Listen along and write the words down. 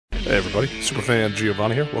Hey everybody, Superfan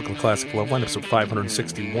Giovanni here. Welcome to Classic Loveline, episode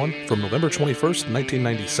 561 from November 21st,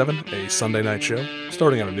 1997, a Sunday night show,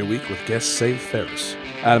 starting on a new week with guest Save Ferris.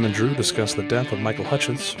 Adam and Drew discuss the death of Michael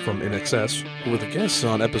Hutchence from In Excess, who were the guests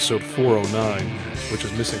on episode 409, which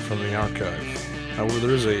is missing from the archive. However,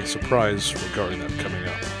 there is a surprise regarding that coming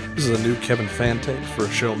up. This is a new Kevin fan tape for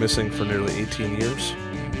a show missing for nearly 18 years.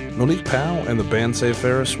 Monique Powell and the band Save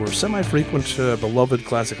Ferris were semi-frequent, beloved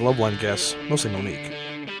Classic Loveline guests, mostly Monique.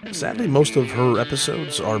 Sadly, most of her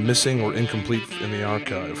episodes are missing or incomplete in the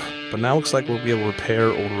archive, but now looks like we'll be able to repair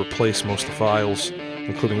or to replace most of the files,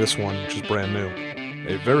 including this one, which is brand new.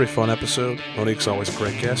 A very fun episode. Monique's always a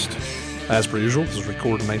great guest. As per usual, this was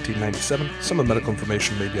recorded in 1997. Some of the medical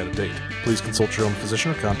information may be out of date. Please consult your own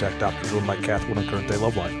physician or contact Dr. Drew and Mike Cathwood on Current Day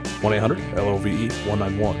Loveline.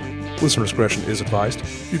 1-800-LOVE-191. Listener discretion is advised.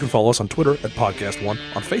 You can follow us on Twitter at Podcast1,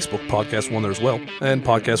 on Facebook, Podcast1 there as well, and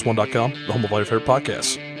Podcast1.com, the home of all your favorite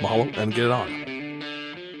podcasts. Mahalo and get it on.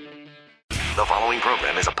 The following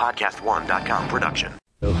program is a Podcast1.com production.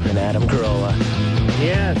 And Adam Carolla.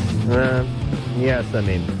 Yes,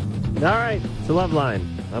 all right, it's a Love Line.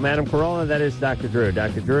 I'm Adam Carolla, that is Dr. Drew.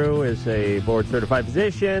 Dr. Drew is a board-certified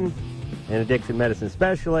physician and addiction medicine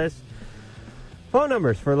specialist. Phone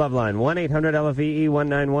numbers for Loveline,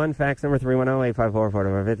 1-800-LOVE-191, fax number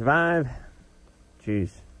 310-854-4555. Jeez,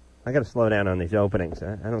 I got to slow down on these openings.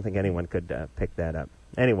 I don't think anyone could pick that up.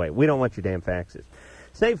 Anyway, we don't want your damn faxes.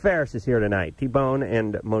 Save Ferris is here tonight. T-Bone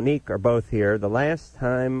and Monique are both here. The last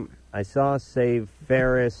time I saw Save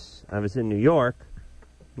Ferris, I was in New York.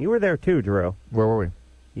 You were there too, Drew. Where were we?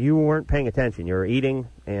 You weren't paying attention. You were eating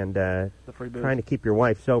and trying to keep your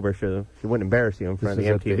wife sober so she wouldn't embarrass you in front of the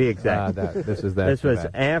MTV exec. This was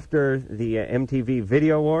after the MTV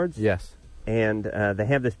Video Awards. Yes. And they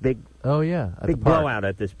have this big big blowout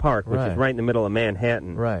at this park, which is right in the middle of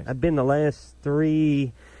Manhattan. Right. I've been the last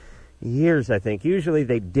 3 years, I think. Usually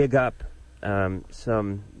they dig up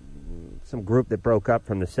some group that broke up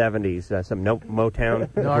from the 70s, some Motown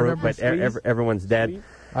group, but everyone's dead. Sweet?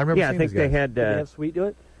 I remember I think they had... Did they have Sweet do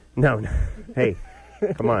it? No. Hey,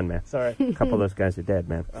 come on, man. Sorry. A couple of those guys are dead,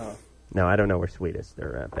 man. Oh. No, I don't know where Sweet is.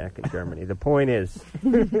 They're back in Germany. The point is,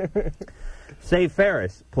 Save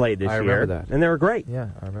Ferris played this year. I remember that. And they were great. Yeah,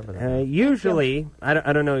 I remember that. Usually, I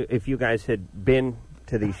don't know if you guys had been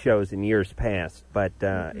to these shows in years past, but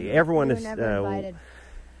everyone is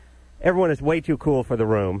way too cool for the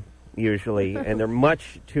room, usually, and they're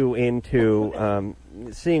much too into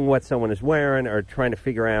seeing what someone is wearing or trying to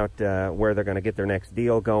figure out where they're going to get their next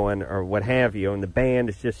deal going or what have you, and the band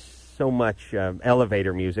is just so much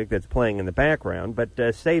elevator music that's playing in the background. But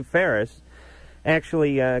Save Ferris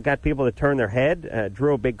actually got people to turn their head,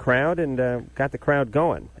 drew a big crowd, and got the crowd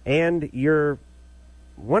going. And you're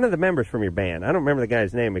one of the members from your band. I don't remember the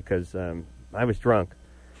guy's name because I was drunk.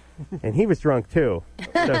 And he was drunk, too,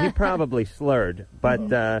 so he probably slurred.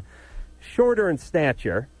 But shorter in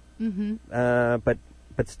stature, but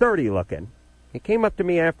sturdy-looking. He came up to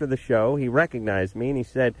me after the show. He recognized me, and he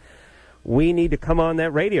said, "We need to come on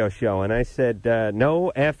that radio show." And I said,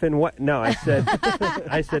 "No effing what?" No, I said,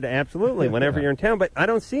 absolutely, whenever you're in town. But I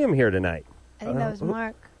don't see him here tonight. I think that was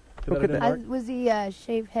Mark. Was he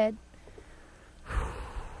shaved head?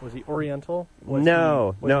 Was he Oriental? Was he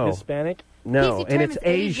Hispanic? No, and it's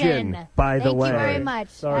Asian, by the way. Thank you very much.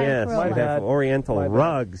 Sorry. Yes, my bad. Oriental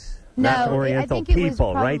rugs. No, not Oriental I think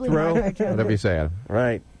people, right, Drew? Whatever you say, Adam.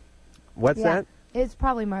 Right. What's that? It's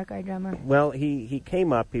probably Mark, our drummer. Well, he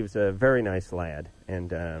came up. He was a very nice lad, and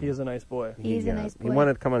he is a nice boy. He's a nice boy. He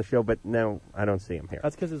wanted to come on the show, but no, I don't see him here.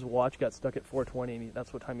 That's because his watch got stuck at 4:20, and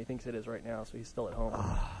that's what time he thinks it is right now. So he's still at home.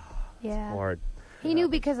 Yeah. Hard. He knew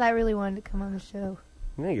because I really wanted to come on the show.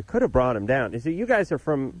 No, you could have brought him down. You guys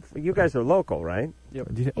are local, right? Yep.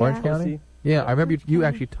 Orange County? Yeah, I remember you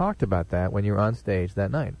actually talked about that when you were on stage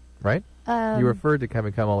that night, right? You referred to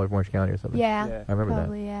come all over Orange County or something. Yeah. I remember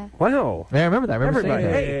probably, that. Yeah. Wow. Yeah, I remember that. I remember Everybody.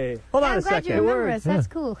 saying that. Hey, hold on I'm a glad second. you remember us. That's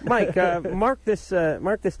cool. Mike, mark this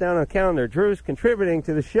down on the calendar. Drew's contributing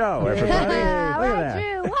to the show, everybody. Look at that.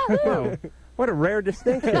 Drew. Woohoo! What a rare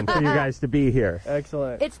distinction for you guys to be here.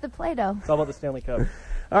 Excellent. It's the Play-Doh. It's all about the Stanley Cup.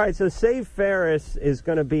 All right, so Save Ferris is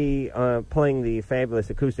going to be playing the fabulous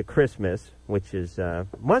Acoustic Christmas, which is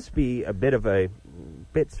must be a bit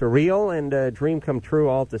surreal and a dream come true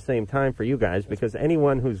all at the same time for you guys, because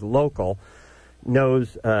anyone who's local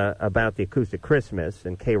knows about the Acoustic Christmas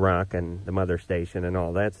and K-Rock and the Mother Station and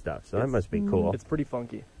all that stuff. So that must be cool. It's pretty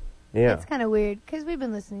funky. Yeah. It's kind of weird because we've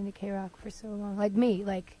been listening to K-Rock for so long. Like me,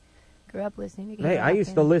 grew up listening to K-Rock. Hey, I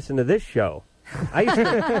used to listen to this show.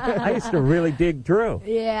 I used to really dig Drew.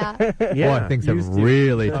 Yeah. Yeah. Boy, things have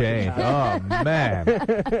really changed. Oh,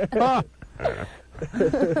 man. Oh.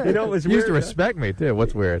 You know, it was You weird. used to respect me, too.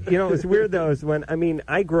 What's weird? You know, it was weird, though, is when,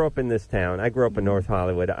 I grew up in this town. I grew up in North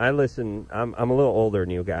Hollywood. I'm a little older than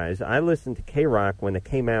you guys. I listened to K-Rock when it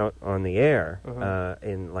came out on the air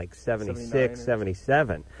in, like, 76,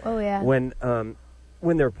 77. Oh, yeah.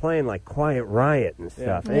 When they were playing, like, Quiet Riot and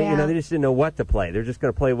stuff. Yeah. You know, they just didn't know what to play. They're just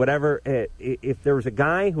going to play whatever. If there was a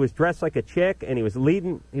guy who was dressed like a chick and he was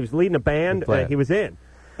leading a band, he was in.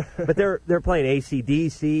 But they're playing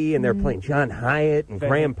AC/DC and they're playing John Hyatt and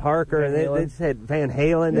Graham Parker and they just had Van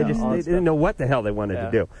Halen. Yeah, they didn't know what the hell they wanted to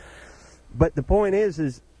do. But the point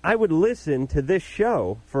is I would listen to this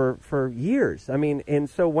show for years. I mean, and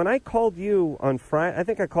so when I called you on Friday, I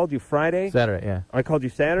think I called you Friday. Saturday, yeah. I called you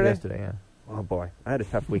Saturday? Yesterday, yeah. Oh, boy. I had a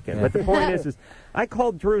tough weekend. But the point is I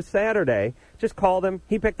called Drew Saturday, just called him.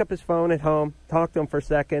 He picked up his phone at home, talked to him for a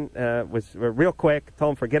second, was real quick, told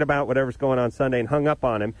him forget about whatever's going on Sunday and hung up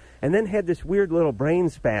on him, and then had this weird little brain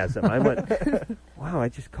spasm. I went, wow, I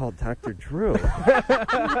just called Dr. Drew.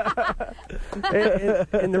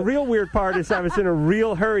 and the real weird part is I was in a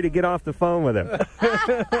real hurry to get off the phone with him.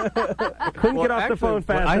 Couldn't get off the phone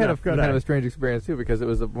fast enough. I had kind of a strange experience, too, because it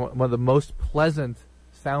was one of the most pleasant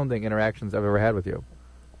sounding interactions I've ever had with you.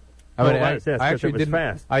 I actually didn't.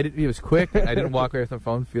 Fast. It was quick. And I didn't walk away from the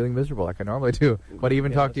phone feeling miserable like I normally do. But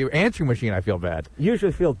even talk to your answering machine, I feel bad. You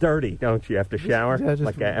usually feel dirty, don't you, after shower?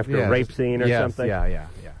 Like after a rape scene or something? Yeah. Yeah,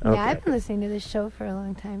 I've been listening to this show for a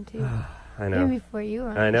long time, too. I know. Even before you were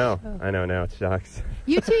on I know. the show. I know. Now it sucks.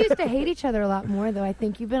 You two used to hate each other a lot more, though. I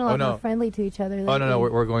think you've been a lot more friendly to each other. Oh, no.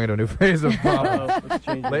 We're going into a new phase of problems.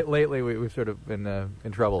 Lately, we've sort of been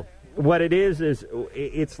in trouble. What it is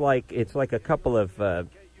it's like a couple of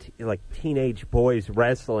like teenage boys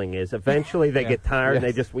wrestling. Is eventually they get tired and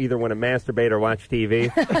they just either want to masturbate or watch TV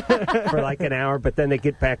for like an hour, but then they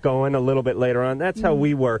get back going a little bit later on. That's how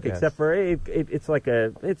we work. Except for it's like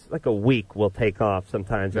a week we'll take off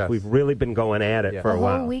sometimes if we've really been going at it for a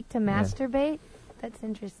while. A whole week to masturbate. That's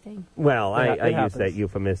interesting. Well, I use that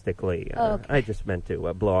euphemistically. Okay. I just meant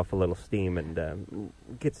to blow off a little steam and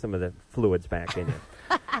get some of the fluids back in you.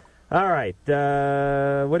 All right.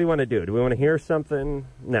 What do you want to do? Do we want to hear something?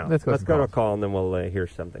 No. Let's go to a call, and then we'll hear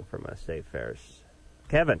something from Save Ferris.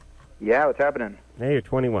 Kevin. Yeah, what's happening? Hey, you're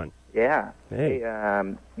 21. Yeah. Hey.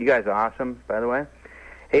 You guys are awesome, by the way.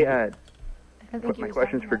 Hey, my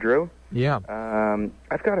question's for Drew. Yeah.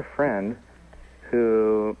 I've got a friend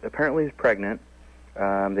who apparently is pregnant.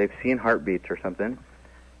 They've seen heartbeats or something,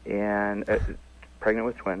 and pregnant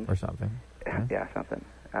with twins. Or something. Yeah, something.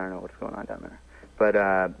 I don't know what's going on down there.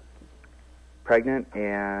 But pregnant,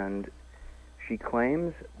 and she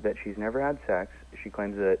claims that she's never had sex. She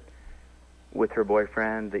claims that with her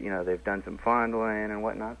boyfriend that, they've done some fondling and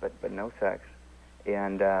whatnot, but no sex.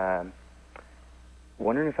 And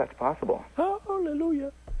wondering if that's possible.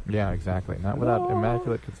 Hallelujah. Yeah, exactly. Not without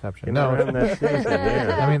immaculate conception. No.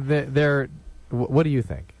 I mean, what do you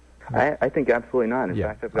think? I think absolutely not. In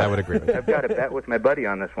fact, I would agree with you. I've got a bet with my buddy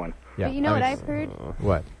on this one. Yeah, but you know what I've heard?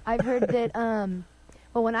 What? I've heard that,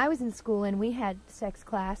 well, when I was in school and we had sex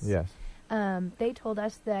class, they told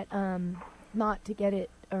us that not to get it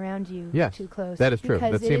around you too close. That is true.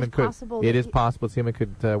 Because it is possible semen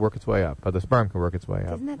could work its way up, or the sperm can work its way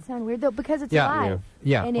up. Doesn't that sound weird, though? Because it's alive.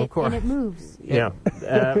 Yeah, and of course. And it moves. Yeah.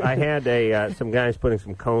 I had some guys putting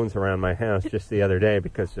some cones around my house just the other day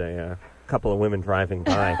because a couple of women driving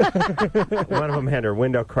by. One of them had her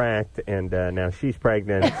window cracked, and now she's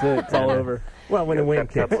pregnant. It's all over. Well, when the wind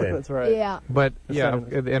kicks in. That's right. Yeah. But,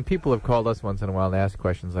 and people have called us once in a while and asked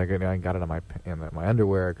questions like, I got it on my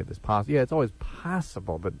underwear. Could this possibly? Yeah, it's always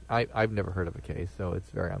possible, but I've never heard of a case, so it's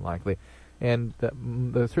very unlikely. And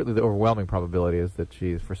certainly the overwhelming probability is that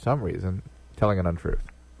she's, for some reason, telling an untruth.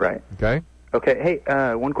 Right. Okay? Okay.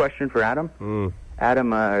 Hey, one question for Adam.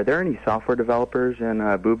 Adam, are there any software developers in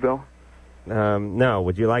Boobville? No.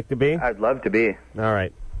 Would you like to be? I'd love to be. All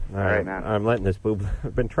right. All right, man. I'm letting this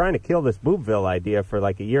I've been trying to kill this Boobville idea for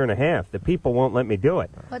like a year and a half. The people won't let me do it.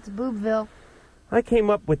 What's Boobville? I came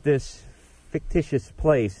up with this fictitious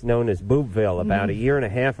place known as Boobville about a year and a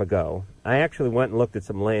half ago. I actually went and looked at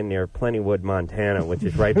some land near Plentywood, Montana, which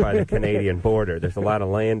is right by the Canadian border. There's a lot of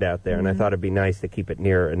land out there, and I thought it'd be nice to keep it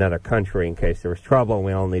near another country in case there was trouble and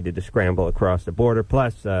we all needed to scramble across the border.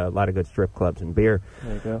 Plus, a lot of good strip clubs and beer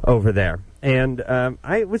over there. And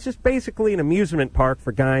it was just basically an amusement park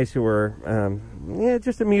for guys who were,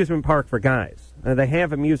 just amusement park for guys. They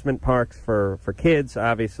have amusement parks for kids,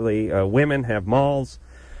 obviously. Women have malls.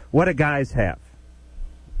 What do guys have?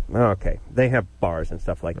 Okay, they have bars and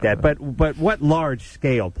stuff like that. But what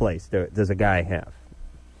large-scale place does a guy have?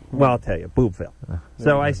 Well, I'll tell you, Boobville.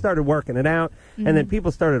 So I started working it out, and then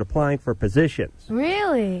people started applying for positions.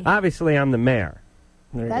 Really? Obviously, I'm the mayor.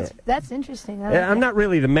 That's interesting. I'm not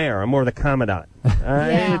really the mayor. I'm more the commandant.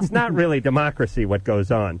 It's not really democracy what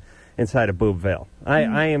goes on inside of Boobville.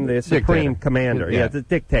 I am the supreme commander. Yeah, the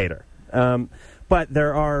dictator. But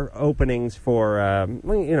there are openings for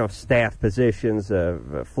staff positions.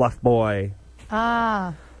 Fluff boy.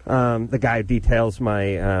 The guy who details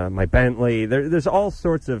my Bentley. There's all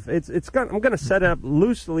sorts of. I'm going to set it up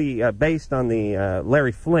loosely based on the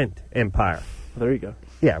Larry Flint empire. There you go.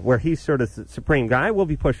 Yeah, where he's sort of the supreme guy. We'll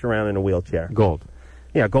be pushed around in a wheelchair. Gold.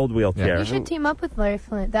 Yeah, gold wheelchair. You should team up with Larry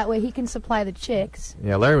Flint. That way he can supply the chicks.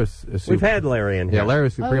 Yeah, Larry was... We've had Larry in here. Yeah, Larry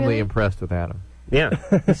was supremely impressed with Adam. Yeah.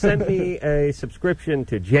 He sent me a subscription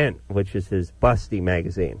to Gent, which is his Busty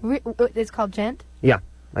magazine. It's called Gent? Yeah.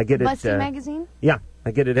 I get Busty magazine? Yeah. I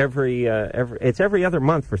get it every other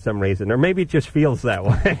month for some reason, or maybe it just feels that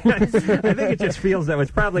way. I think it just feels that way.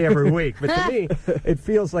 It's probably every week, but to me, it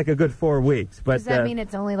feels like a good 4 weeks. But does that mean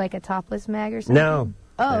it's only like a topless mag or something? No,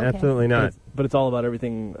 okay. Absolutely not. But it's all about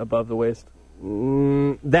everything above the waist.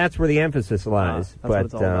 That's where the emphasis lies. That's what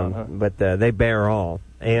it's all about, huh? But they bear all.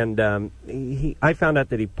 And I found out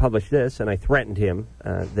that he published this, and I threatened him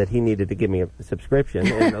that he needed to give me a subscription,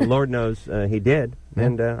 and Lord knows he did,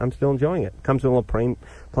 and I'm still enjoying it. Comes in a little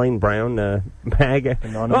plain brown bag.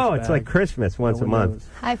 It's like Christmas once a month.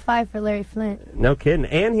 High five for Larry Flint. No kidding.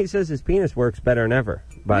 And he says his penis works better than ever,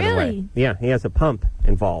 by the way. Yeah, he has a pump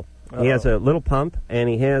involved. He has a little pump, and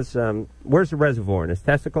he has, where's the reservoir? In his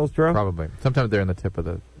testicles, Drew? Probably. Sometimes they're in the tip of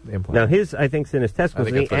the implant. Now, his, I think, is in his testicles,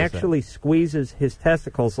 and he actually squeezes his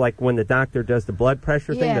testicles like when the doctor does the blood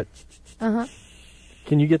pressure thing.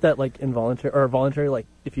 Can you get that, like, involuntary, or voluntary, like,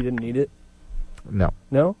 if you didn't need it? No.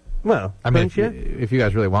 No? Well, I mean, if you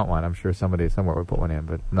guys really want one, I'm sure somebody somewhere would put one in,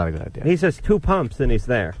 but not a good idea. He says 2 pumps, and he's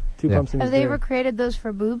there. 2 pumps, and he's there. Have they ever created those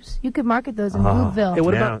for boobs? You could market those in Boobville. Hey,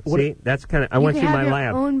 what about... See, that's kind of... I want you in my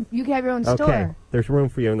lab. You can have your own store. Okay, there's room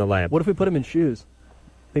for you in the lab. What if we put them in shoes?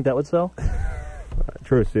 Think that would sell?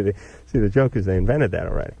 True. See, the joke is they invented that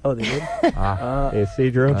already. Oh, they did? You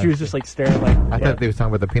see, Drew? She was just like staring like... I thought they was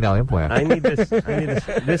talking about the penile implant. I need this.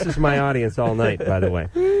 This is my audience all night, by the way.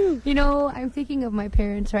 You know, I'm thinking of my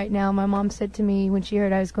parents right now. My mom said to me when she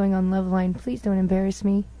heard I was going on Loveline, please don't embarrass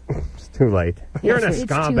me. It's too late. You're in a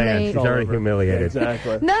ska band. She's already humiliated. Yeah,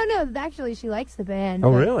 exactly. No, actually, she likes the band.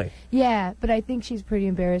 Oh, really? Yeah, but I think she's pretty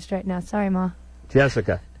embarrassed right now. Sorry, Ma.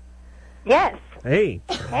 Jessica. Yes. Hey.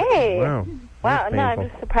 Hey. Wow. Wow, no, I'm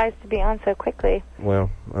just surprised to be on so quickly.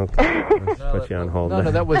 Well, okay. Let's put you on hold.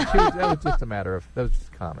 No, that was just a matter of... That was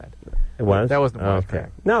just a comment. It was? That wasn't okay.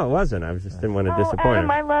 No, it wasn't. I just didn't want to disappoint Adam,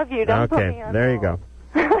 her. I love you. Don't put me on there hold.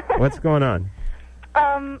 you go. What's going on?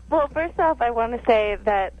 Well, first off, I want to say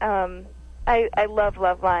that I love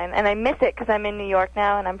Loveline, and I miss it because I'm in New York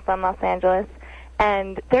now, and I'm from Los Angeles.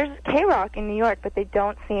 And there's K-Rock in New York, but they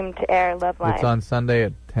don't seem to air Loveline. It's on Sunday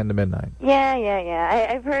at 10 to midnight. Yeah.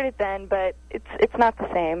 I've heard it then, but it's not the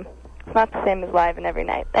same. It's not the same as live and every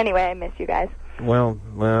night. Anyway, I miss you guys. Well,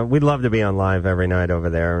 we'd love to be on live every night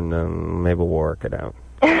over there, and maybe we'll work it out.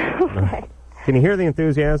 Okay. Can you hear the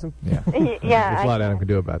enthusiasm? Yeah. Yeah. There's a lot Adam can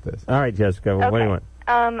do about this. All right, Jessica, what do you want?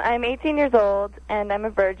 I'm 18 years old, and I'm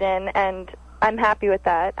a virgin, and I'm happy with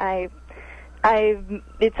that.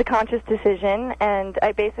 It's a conscious decision, and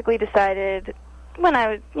I basically decided when I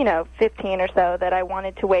was, 15 or so, that I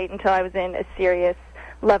wanted to wait until I was in a serious,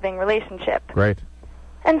 loving relationship. Great.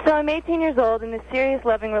 And so I'm 18 years old, and this serious,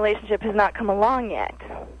 loving relationship has not come along yet.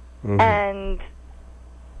 Mm-hmm. And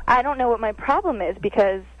I don't know what my problem is,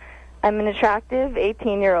 because I'm an attractive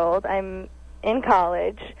 18-year-old. I'm in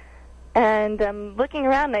college, and I'm looking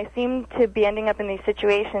around, and I seem to be ending up in these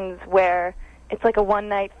situations where it's like a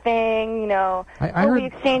one-night thing, we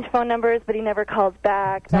exchange phone numbers, but he never calls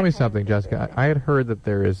back. Tell me something, Jessica. I had heard that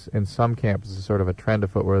there is, in some campuses, sort of a trend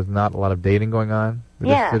afoot where there's not a lot of dating going on.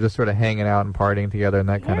 They're just sort of hanging out and partying together and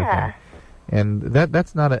that kind of thing. And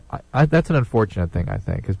that's not that's an unfortunate thing, I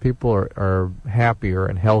think, because people are happier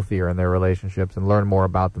and healthier in their relationships and learn more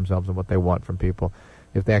about themselves and what they want from people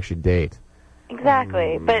if they actually date.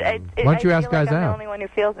 Exactly. But why don't you ask guys out? I'm the only one who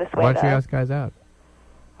feels this way. Why don't you ask guys out?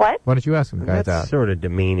 What? Why don't you ask them guys out? That's sort of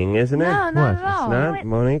demeaning, isn't it? No, not at all. It's not,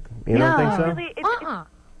 Monique? You don't think so? Really,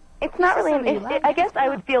 it's not really an issue. I guess I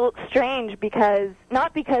would feel strange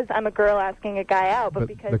not because I'm a girl asking a guy out, but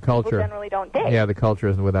because the culture, people generally don't date. Yeah, the culture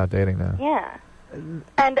isn't without dating now. Yeah.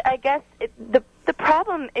 And I guess the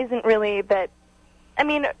problem isn't really that,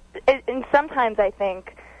 and sometimes I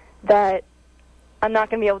think that I'm not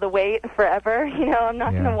going to be able to wait forever. I'm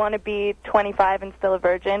not going to want to be 25 and still a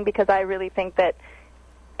virgin, because I really think that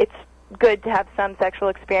it's good to have some sexual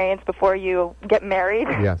experience before you get married.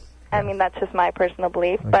 Yes. I mean, that's just my personal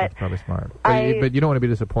belief. That's probably smart. But you don't want to be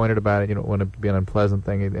disappointed about it. You don't want to be an unpleasant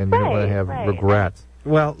thing, and you don't want to have regrets.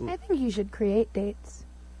 Well, I think you should create dates.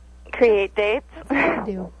 Create dates? I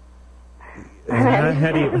do.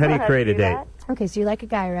 How do you create a date? Okay, so you like a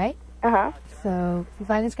guy, right? Uh-huh. So if you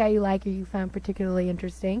find this guy you like or you found particularly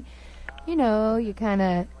interesting, you kind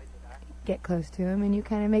of get close to him and you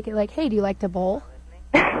kind of make it like, hey, do you like to bowl?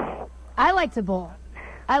 I like to bowl.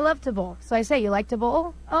 I love to bowl. So I say, you like to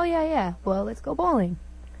bowl? Oh, yeah. Well, let's go bowling.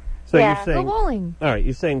 So you're saying... Go bowling. All right,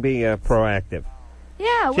 you're saying be proactive.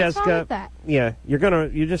 Yeah, what's Jessica, wrong with that? Yeah,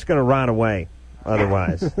 you're just gonna rot away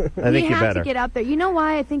otherwise. I think you better. To get out there. You know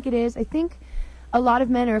why I think it is? I think a lot of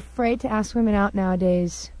men are afraid to ask women out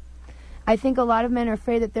nowadays. I think a lot of men are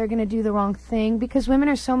afraid that they're going to do the wrong thing because women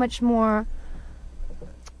are so much more...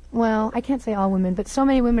 Well, I can't say all women, but so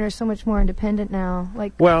many women are so much more independent now.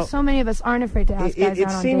 So many of us aren't afraid to ask guys out on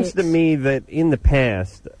dates. It seems to me that in the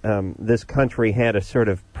past, this country had a sort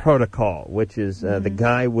of protocol, which is the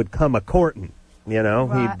guy would come a-courting.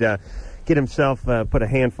 Right. He'd get himself, put a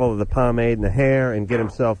handful of the pomade in the hair and get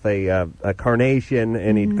himself a carnation,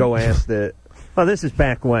 and he'd go ask the... Well, this is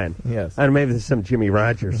back when. Yes. I don't know, maybe this is some Jimmy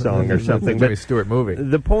Rogers song or something. Jimmy Stewart movie.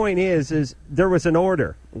 The point is there was an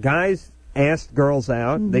order. Guys asked girls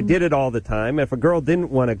out. They did it all the time. If a girl didn't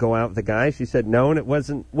want to go out with a guy, she said no, and it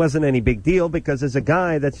wasn't any big deal because as a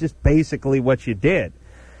guy, that's just basically what you did.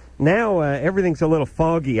 Now everything's a little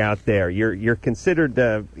foggy out there. You're considered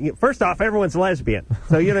first off, everyone's lesbian,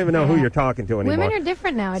 so you don't even know who you're talking to anymore. Women are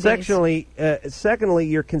different nowadays. Secondly,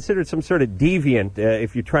 you're considered some sort of deviant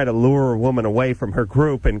if you try to lure a woman away from her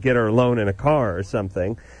group and get her alone in a car or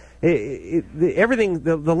something. Everything,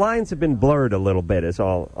 the lines have been blurred a little bit is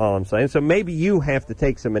all I'm saying. So maybe you have to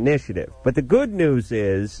take some initiative. But the good news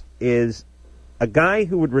is a guy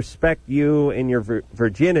who would respect you and your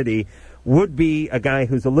virginity would be a guy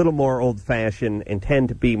who's a little more old-fashioned and tend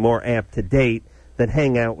to be more apt to date than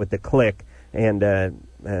hang out with the clique and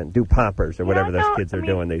do poppers or whatever those kids are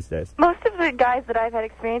doing these days. Most of the guys that I've had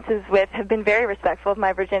experiences with have been very respectful of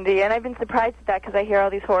my virginity, and I've been surprised at that because I hear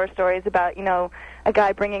all these horror stories about, a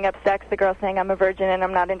guy bringing up sex, the girl saying, I'm a virgin and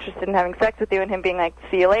I'm not interested in having sex with you, and him being like,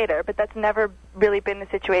 see you later. But that's never really been the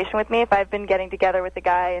situation with me. If I've been getting together with a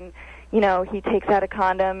guy and, he takes out a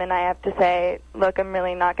condom and I have to say, look, I'm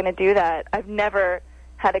really not going to do that, I've never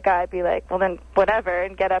had a guy be like, well, then whatever,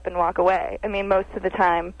 and get up and walk away. I mean, most of the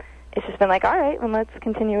time, it's just been like, all right, then let's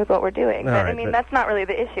continue with what we're doing. But that's not really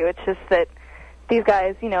the issue. It's just that these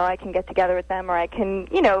guys, I can get together with them or I can,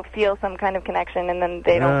 feel some kind of connection, and then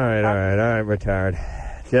they don't. All right, retard.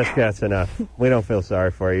 Just that's enough. We don't feel sorry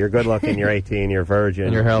for you. You're good looking, you're 18, you're virgin.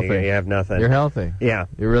 And you're healthy. You have nothing. You're healthy. Yeah.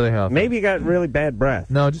 You're really healthy. Maybe you got really bad breath.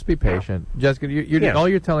 No, just be patient. Jessica, all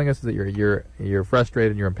you're telling us is that you're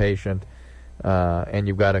frustrated, you're impatient, and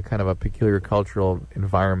you've got a kind of a peculiar cultural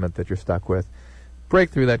environment that you're stuck with. Break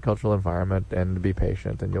through that cultural environment and be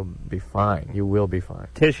patient, and you'll be fine. You will be fine.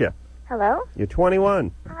 Tisha. Hello? You're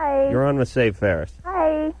 21. Hi. You're on with Save Ferris.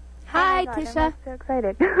 Hi. Hi, God, Tisha. I'm so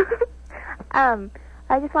excited.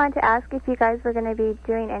 I just wanted to ask if you guys were going to be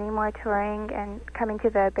doing any more touring and coming to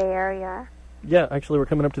the Bay Area. Yeah, actually, we're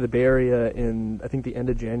coming up to the Bay Area in, I think, the end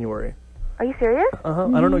of January. Are you serious? Uh-huh.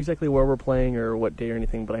 I don't know exactly where we're playing or what day or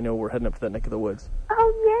anything, but I know we're heading up to that neck of the woods.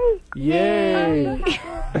 Oh, yay! Yay!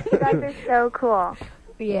 You guys are so cool.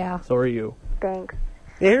 Yeah. So are you. Thanks.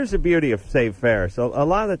 Yeah, here's the beauty of Save Ferris. A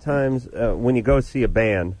lot of the times when you go see a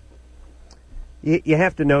band, you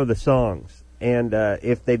have to know the songs. And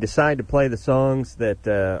if they decide to play the songs that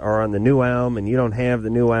are on the new album and you don't have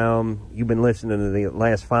the new album, you've been listening to the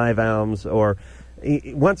last 5 albums, or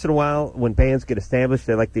once in a while when bands get established,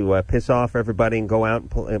 they like to piss off everybody and go out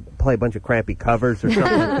and play a bunch of crappy covers or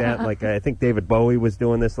something like that. Like I think David Bowie was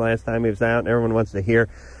doing this last time he was out, and everyone wants to hear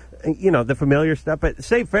the familiar stuff. But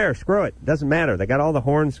Save Ferris, screw it. Doesn't matter. They got all the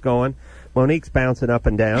horns going. Monique's bouncing up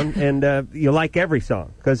and down, and you like every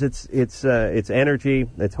song because it's energy,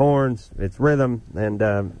 it's horns, it's rhythm,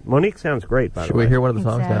 and Monique sounds great. By the way, should we hear one of the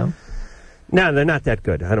songs now? No, they're not that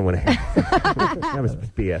good. I don't want to hear. That was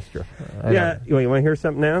BS. Yeah, you want to hear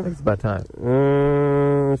something now? I think it's about time.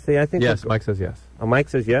 See, I think yes. Mike says yes. Oh, Mike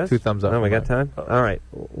says yes. 2 thumbs up. Oh, we got time. All right.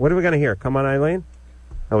 What are we going to hear? Come on, Eileen.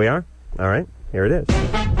 Oh, we are. All right. Here it is.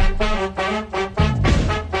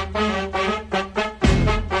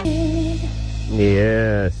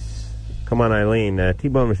 Yes. Come on, Eileen.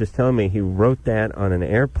 T-Bone was just telling me he wrote that on an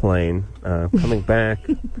airplane coming back.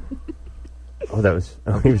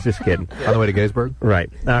 Oh, he was just kidding. On the way to Gettysburg? Right.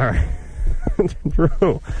 All right.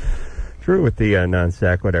 Drew with the non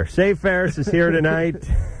sequitur. Save Ferris is here tonight.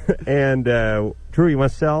 And, Drew, you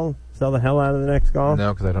want to sell the hell out of the next call?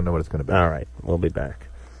 No, because I don't know what it's going to be. All right. We'll be back.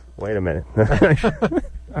 Wait a minute.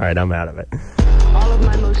 All right, I'm out of it. All of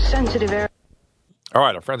my most sensitive areas. All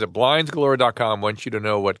right, our friends at BlindsGalore.com want you to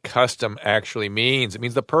know what custom actually means. It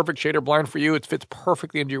means the perfect shader blind for you. It fits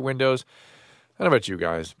perfectly into your windows. I don't know about you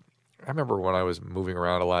guys. I remember when I was moving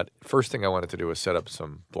around a lot, first thing I wanted to do was set up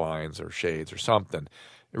some blinds or shades or something.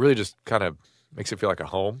 It really just kind of makes it feel like a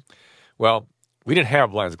home. Well, we didn't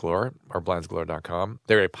have Blinds Galore or BlindsGalore.com.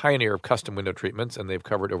 They're a pioneer of custom window treatments, and they've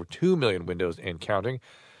covered over 2 million windows and counting.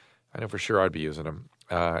 I know for sure I'd be using them,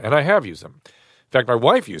 and I have used them. In fact, my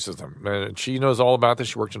wife uses them, and she knows all about this.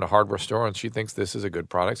 She worked in a hardware store, and she thinks this is a good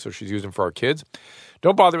product, so she's using them for our kids.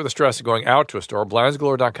 Don't bother with the stress of going out to a store.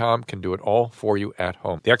 BlindsGalore.com can do it all for you at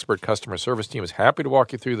home. The expert customer service team is happy to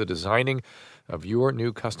walk you through the designing of your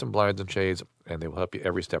new custom blinds and shades, and they will help you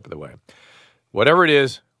every step of the way. Whatever it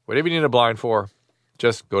is, whatever you need a blind for,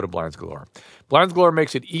 just go to Blinds Galore. Blinds Galore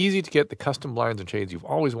makes it easy to get the custom blinds and shades you've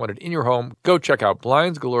always wanted in your home. Go check out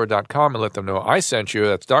BlindsGalore.com and let them know I sent you.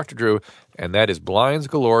 That's Dr. Drew, and that is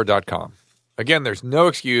BlindsGalore.com. Again, there's no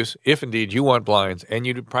excuse if indeed you want blinds and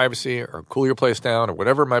you need privacy or cool your place down or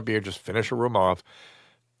whatever it might be or just finish a room off.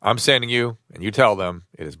 I'm sending you, and you tell them,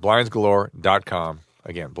 it is BlindsGalore.com.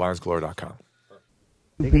 Again, BlindsGalore.com.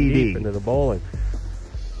 Deep into the bowling.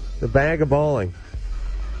 The bag of bowling.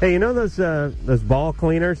 Hey, you know those ball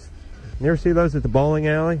cleaners? You ever see those at the bowling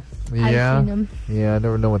alley? Yeah. I've seen them. Yeah, I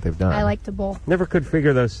never know what they've done. I like to bowl. Never could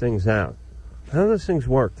figure those things out. How do those things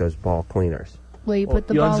work, those ball cleaners? Well, you put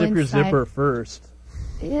the ball unzip inside. your zipper first.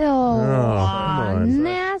 Ew. come on.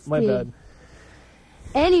 Nasty. My bad.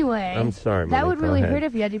 Anyway. I'm sorry, that Monique, would go really ahead. hurt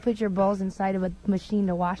if you had to put your balls inside of a machine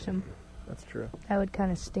to wash them. That's true. That would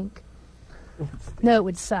kind of stink. No, it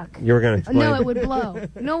would suck. You were going to explain? No, it would blow.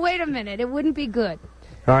 No, wait a minute. It wouldn't be good.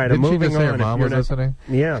 All right, I'm Didn't she moving just say on. her mom was listening?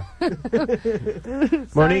 Yeah.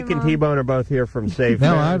 Monique and Mom. T-Bone are both here from Save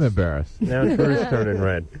Now Ferris. I'm embarrassed. Now Drew's turning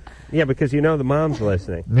red. Yeah, because you know the mom's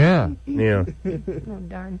listening. Yeah. Yeah. Oh,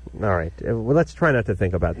 darn. All right. Well, let's try not to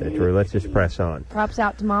think about that, Drew. Let's just press on. Props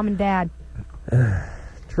out to Mom and Dad.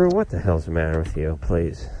 Drew, what the hell's the matter with you,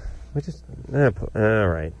 please? We just... all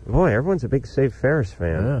right. Boy, everyone's a big Save Ferris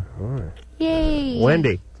fan. Yeah. All right. Yay.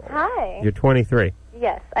 Wendy, Hi. you're 23.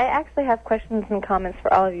 Yes, I actually have questions and comments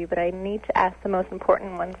for all of you, but I need to ask the most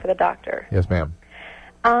important one for the doctor. Yes, ma'am.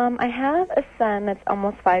 I have a son that's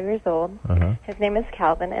almost 5 years old. Uh-huh. His name is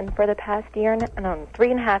Calvin, and for the past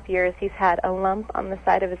 3.5 years, he's had a lump on the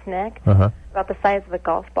side of his neck, Uh-huh. about the size of a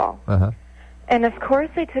golf ball. Uh-huh. And of course,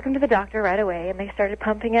 they took him to the doctor right away, and they started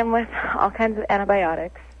pumping him with all kinds of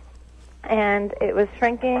antibiotics. And it was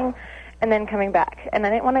shrinking and then coming back. And I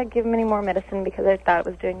didn't want to give him any more medicine because I thought it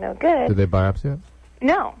was doing no good. Did they biopsy it?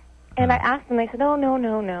 No. And I asked them, they said, oh,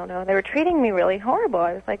 no. They were treating me really horrible.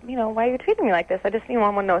 I was like, why are you treating me like this? I just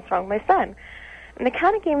want to know what's wrong with my son. And they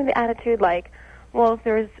kind of gave me the attitude like, well, if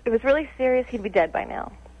it was really serious, he'd be dead by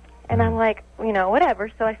now. And I'm like,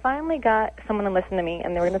 whatever. So I finally got someone to listen to me,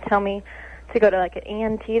 and they were going to tell me to go to like an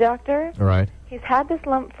ENT doctor. All right. He's had this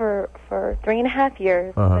lump for 3.5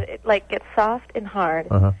 years, Uh-huh. but it gets soft and hard.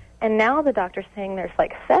 Uh-huh. And now the doctor's saying there's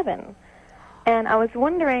like 7. And I was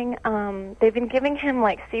wondering, they've been giving him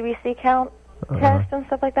like CBC count tests and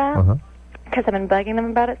stuff like that, Uh-huh. because I've been bugging them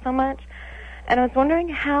about it so much. And I was wondering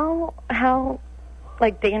how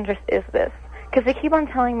like dangerous is this? Because they keep on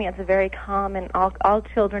telling me it's very common. All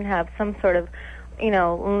children have some sort of,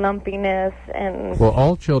 lumpiness and. Well,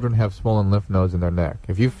 all children have swollen lymph nodes in their neck.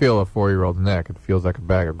 If you feel a 4-year-old's neck, it feels like a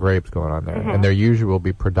bag of grapes going on there. Mm-hmm. And there usually will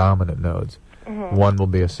be predominant nodes. Mm-hmm. One will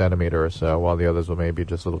be a centimeter or so, while the others will maybe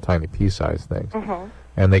just little tiny pea-sized things. Mm-hmm.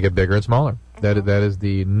 And they get bigger and smaller. That is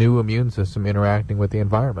the new immune system interacting with the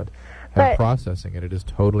environment and But- processing it. It is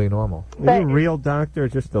totally normal. Are you a real doctor or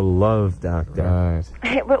just a love doctor?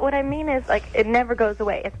 Right. But what I mean is, like, it never goes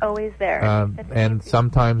away. It's always there. And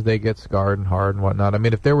sometimes they get scarred and hard and whatnot. I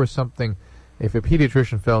mean, if there was something, if a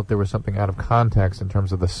pediatrician felt there was something out of context in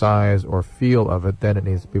terms of the size or feel of it, then it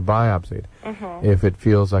needs to be biopsied. Mm-hmm. If it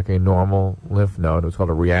feels like a normal lymph node, it's called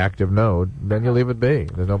a reactive node, then you leave it be.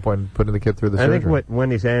 There's no point in putting the kid through the surgery. I think what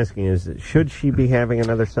Wendy's asking is, should she be having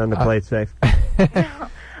another son to play it safe?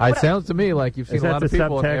 It sounds to me like you've seen Is a that lot of the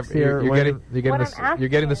people. subtext And here, you're Wendy? you're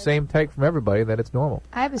getting the same take from everybody that it's normal.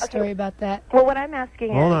 I have a story about that. Well, what I'm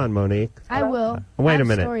asking Hold is... on, Monique. I will. I Wait have a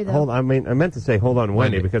minute. Story, though. Hold on. I meant to say hold on,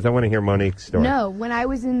 Wendy, Wendy. because I want to hear Monique's story. No, when I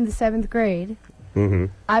was in the 7th grade, Mm-hmm.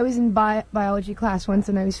 I was in biology class once,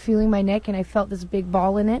 and I was feeling my neck, and I felt this big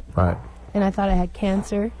ball in it, Right. and I thought I had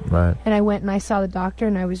cancer. Right. And I went and I saw the doctor,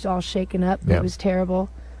 and I was all shaken up. And Yeah. It was terrible.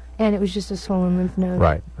 and it was just a swollen lymph node.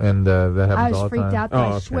 Right, and that happens I was all the freaked time. out.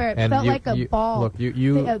 I swear, it felt like a ball. Look,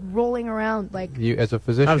 you rolling around like. You, as a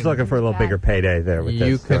physician, I was looking for a little bigger payday there. With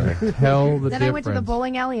you this can tell the then difference. I went to the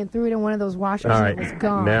bowling alley and threw it in one of those washers, All and it was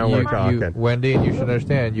gone. Now we're talking. Wendy, and you should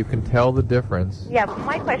understand, you can tell the difference. Yeah, but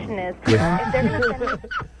my question is, if they're going to send me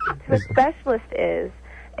to a specialist,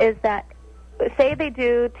 is that, say they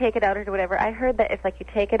do take it out or whatever, I heard that if, like, you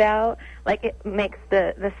take it out, like, it makes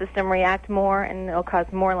the system react more and it'll cause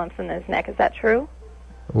more lumps in his neck. Is that true?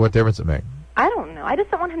 What difference it make? I don't know. I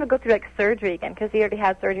just don't want him to go through, like, surgery again, because he already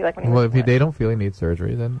had surgery, like, when he Well, was if they don't feel he needs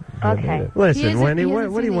surgery, then Okay. need it. Listen, Wendy,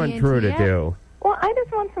 what do you want Drew to do? Well, I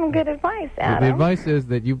just want some good advice, Adam. The advice is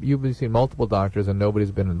that you've been seeing multiple doctors and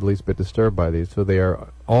nobody's been the least bit disturbed by these, so they are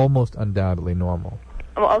almost undoubtedly normal.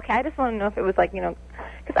 Well, okay, I just want to know if it was, like, you know,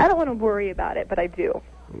 because I don't want to worry about it, but I do.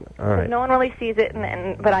 All right. No one really sees it,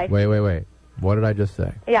 but I... Wait. What did I just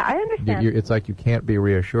say? Yeah, I understand. It's like you can't be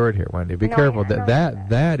reassured here, Wendy. Be No, careful. I know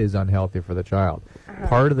That is unhealthy for the child.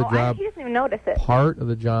 Part of the job. He doesn't even notice it. Part of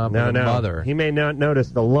the job of the mother. He may not notice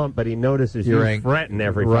the lump, but he notices you fretting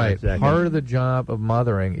every 5 seconds. Part of the job of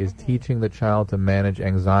mothering is teaching the child to manage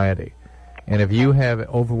anxiety. And if you have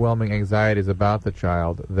overwhelming anxieties about the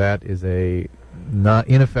child, that is a not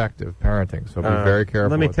ineffective parenting. So be very careful.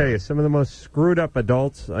 Let me with tell that. you, some of the most screwed up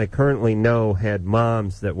adults I currently know had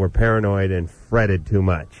moms that were paranoid and fretted too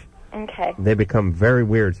much. Okay. They become very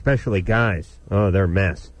weird, especially guys. Oh, they're a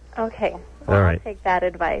mess. Okay. Well, All right. I'll take that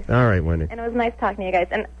advice. All right, Wendy. And it was nice talking to you guys.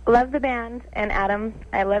 And love the band. And Adam,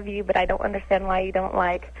 I love you, but I don't understand why you don't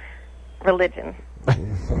like religion.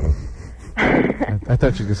 I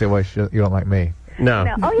thought you could say why you don't like me. No.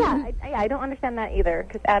 Oh, yeah. I don't understand that either.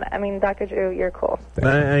 Because, Dr. Drew, you're cool.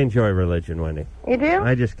 I enjoy religion, Wendy. You do?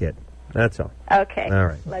 I just kid. That's all. Okay. All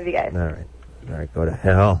right. Love you guys. All right, go to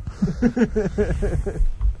hell.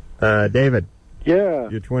 David. Yeah.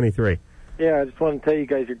 You're 23. Yeah, I just want to tell you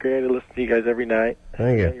guys you're great. I listen to you guys every night.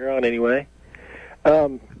 Thank you. You're on anyway. I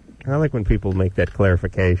like when people make that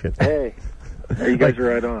clarification. Hey, you guys are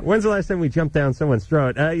right on. When's the last time we jumped down someone's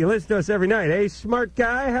throat? You listen to us every night. Hey, smart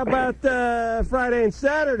guy, how about Friday and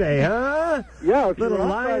Saturday, huh? Yeah, it's little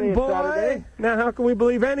Friday lion and boy. Saturday. Now, how can we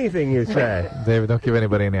believe anything you say? David, don't give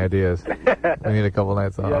anybody any ideas. We need a couple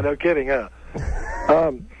nights off. Yeah, no kidding, huh?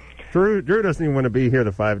 Drew doesn't even want to be here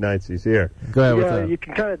the 5 nights he's here. Go ahead. Yeah, what's up? you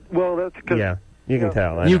can kind of. Well, that's because. Yeah, you can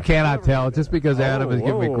tell. I You know. cannot tell. Just because Adam is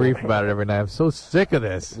giving me grief about it every night. I'm so sick of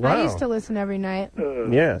this. I used to listen every night,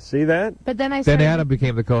 Yeah, see that? but then I Then started. Adam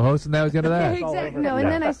became the co-host, and now he's into that. Exactly. No, and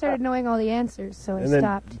then I started knowing all the answers, so I And then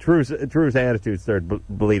stopped. Drew's attitude started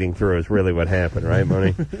bleeding through is really what happened, right,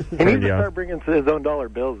 Moni? He needs to start bringing his own dollar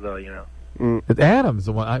bills, though, you know. It's Adam's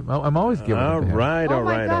the one. I'm always giving All it to him. right, Oh all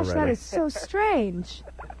my right, gosh, all that right. is so strange.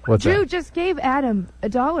 What's Drew that? just gave Adam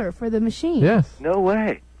 $1 for the machine. Yes. No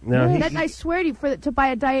way. No, That, I swear to you, to buy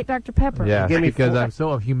a Diet Dr. Pepper. Yeah, Give me because 4. I'm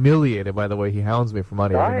so humiliated by the way he hounds me for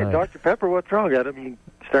money every Diet night. Dr. Pepper, what's wrong, Adam? You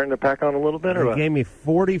starting to pack on a little bit, or He what? gave me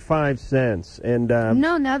 45 cents, and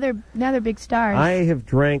No, now they're big stars. I have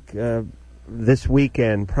drank this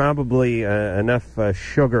weekend probably enough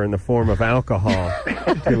sugar in the form of alcohol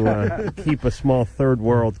to keep a small third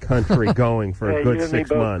world country going for Hey, a good you and me 6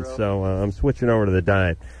 both, months. bro. So I'm switching over to the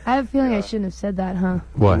diet. I have a feeling I shouldn't have said that, huh?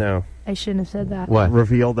 What? No. I shouldn't have said that. What?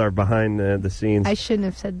 Revealed our behind the scenes. I shouldn't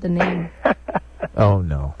have said the name. Oh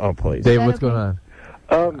no. Oh please, Dave, that what's okay? going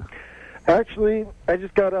on? Actually, I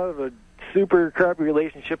just got out of a super crappy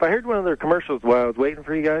relationship. I heard one of their commercials while I was waiting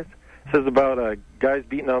for you guys. It says about guys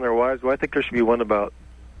beating on their wives. Well, I think there should be one about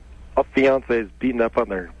fiancés beating up on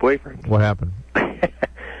their boyfriends. What happened?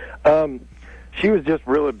 She was just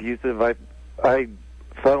real abusive. I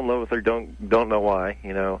fell in love with her. Don't know why.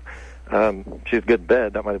 You know, she was good in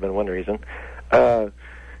bed. That might have been one reason.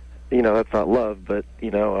 You know, that's not love, but you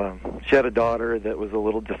know, she had a daughter that was a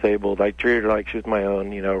little disabled. I treated her like she was my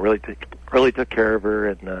own. You know, really took care of her,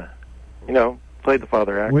 and you know, played the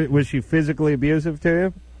father act. Was she physically abusive to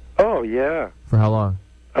you? Oh yeah. For how long?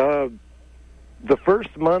 The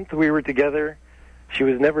first month we were together, she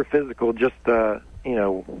was never physical. Just you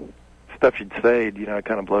know, stuff she'd say, you know,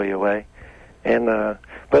 kind of blow you away. And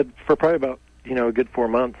but for probably about a good 4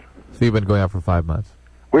 months. So you've been going out for 5 months.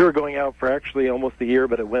 We were going out for actually almost a year,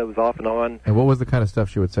 but it was off and on. And what was the kind of stuff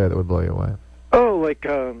she would say that would blow you away? Oh, like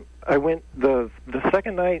I went the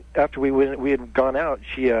second night after we had gone out,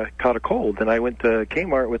 she caught a cold, and I went to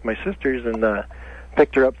Kmart with my sisters and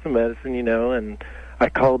picked her up some medicine, you know, and I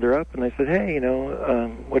called her up and I said, hey, you know,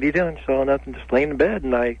 what are you doing? She said, oh, nothing, just laying in bed.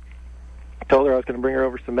 And I told her I was going to bring her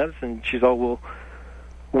over some medicine. She's all, well,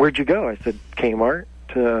 where'd you go? I said, Kmart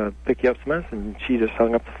to pick you up some medicine. And she just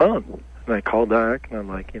hung up the phone. And I called back, and I'm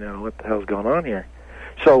like, you know, what the hell's going on here?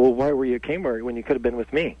 So why were you at Kmart when you could have been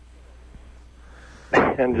with me?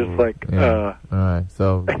 And just like, All right.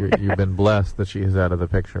 So you've been blessed that she is out of the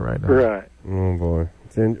picture right now. Right. Oh, boy.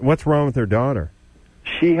 What's wrong with her daughter?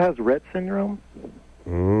 She has Rett syndrome.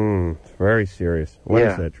 It's very serious. What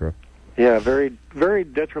is that, Drew? Yeah, very, very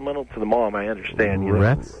detrimental to the mom, I understand. You know?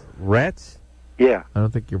 Rets? Rets? Yeah. I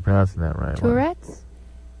don't think you're pronouncing that right. Tourette's?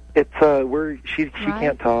 It's where she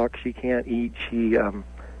can't talk, she can't eat, she can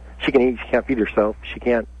eat, she can't feed herself, she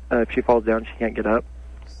can't if she falls down, she can't get up.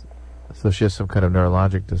 So she has some kind of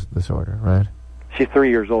neurologic disorder, right? She's 3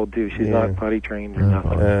 years old too. She's not potty trained or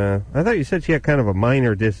nothing. I thought you said she had kind of a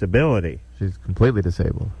minor disability. She's completely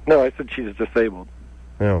disabled. No, I said she's disabled.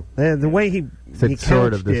 No, the way he sort of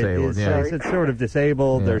couched it disabled. is, Yeah, he said sort of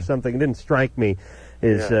disabled or something. It didn't strike me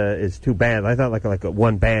is too bad. I thought like a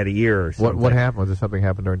one bad year or something. What happened? Was there something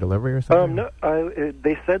happened during delivery or something? No,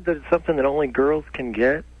 they said that it's something that only girls can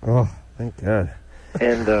get. Oh, thank God.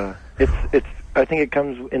 And it's I think it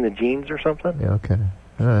comes in the genes or something. Yeah, okay.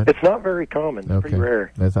 All right. It's not very common. It's pretty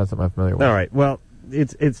rare. That's not something I'm familiar with. All right. Well,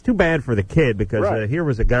 it's too bad for the kid because here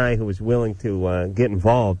was a guy who was willing to get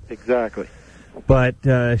involved. Exactly. But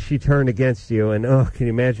she turned against you, and can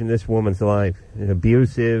you imagine this woman's life?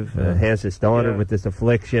 Abusive, has this daughter with this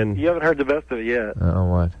affliction. You haven't heard the best of it yet. Oh,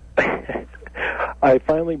 what? I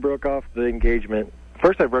finally broke off the engagement.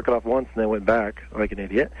 First I broke it off once and then went back like an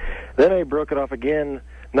idiot. Then I broke it off again.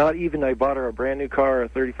 I bought her a brand new car, a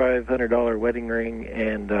 $3,500 wedding ring,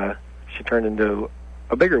 and she turned into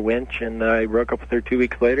a bigger winch, and I broke up with her 2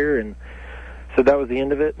 weeks later, and so that was the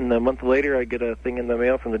end of it. And a month later, I get a thing in the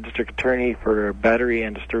mail from the district attorney for battery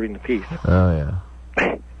and disturbing the peace. Oh,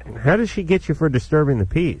 yeah. How does she get you for disturbing the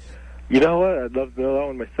peace? You know what? I'd love to know that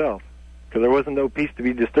one myself, because there wasn't no peace to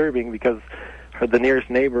be disturbing because the nearest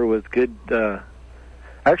neighbor was good.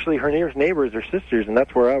 Actually, her nearest neighbors are sisters, and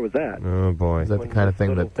that's where I was at. Oh, boy. Is that the kind of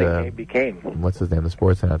thing that became? What's his name? The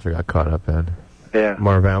sports announcer got caught up in. Yeah.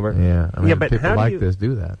 Marv Albert? Yeah. I mean, but people how like this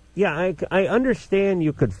do that. Yeah, I understand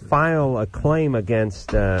you could file a claim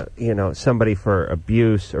against, somebody for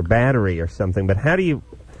abuse or battery or something, but how do you...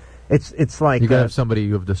 It's like... You got to have somebody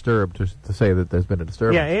you have disturbed to say that there's been a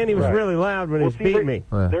disturbance. Yeah, and he was really loud when he was beating me.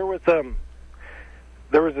 There was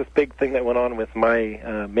this big thing that went on with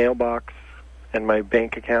my mailbox and my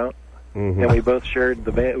bank account, and we both shared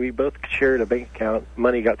a bank account.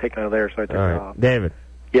 Money got taken out of there, so I took it off. David.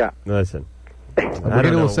 Yeah. Listen. We get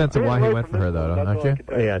a little sense of why he went for her, though, don't you?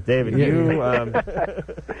 Yeah, David, you...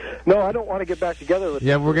 No, I don't want to get back together with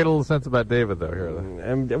we're getting a little sense about David, though,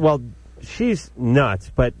 here. Well, she's nuts,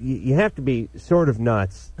 but you have to be sort of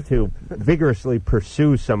nuts to vigorously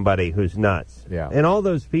pursue somebody who's nuts. Yeah. And all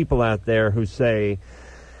those people out there who say...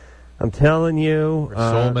 I'm telling you,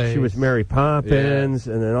 she was Mary Poppins,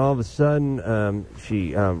 and then all of a sudden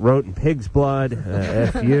she wrote in pig's blood,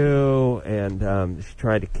 F you, and she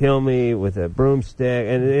tried to kill me with a broomstick,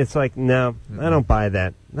 and it's like, no, I don't buy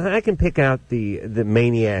that. I can pick out the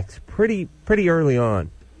maniacs pretty early on.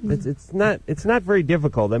 It's not very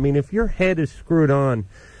difficult. I mean, if your head is screwed on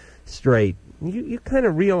straight, you kind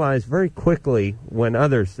of realize very quickly when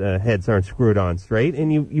others' heads aren't screwed on straight,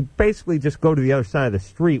 and you basically just go to the other side of the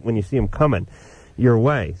street when you see them coming your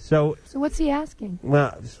way. So what's he asking?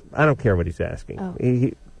 Well, I don't care what he's asking. Oh.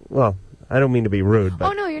 Well, I don't mean to be rude,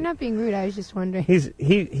 but no, you're not being rude. I was just wondering. He's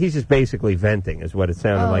just basically venting, is what it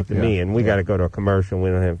sounded like to me. And we got to go to a commercial.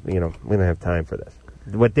 We don't have time for this.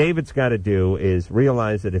 What David's got to do is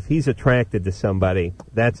realize that if he's attracted to somebody,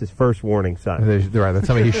 that's his first warning sign. Right, that's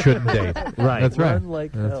somebody he shouldn't date. Right. That's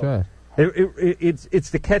right. That's right. It's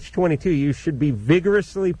the catch-22. You should be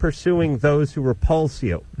vigorously pursuing those who repulse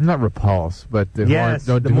you. Not repulse, but yes,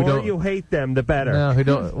 the more you hate them, the better. No, who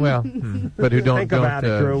don't. Well, but who don't. Think about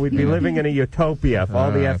it, Drew. We'd be living in a utopia if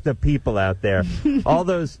all the effed up people out there, all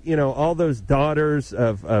those daughters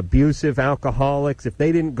of abusive alcoholics. If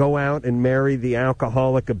they didn't go out and marry the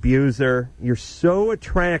alcoholic abuser, you're so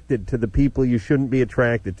attracted to the people you shouldn't be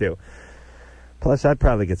attracted to. Plus, I'd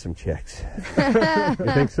probably get some chicks.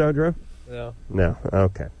 You think so, Drew? No. No?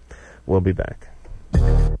 Okay. We'll be back.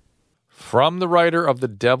 From the writer of The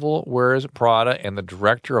Devil Wears Prada and the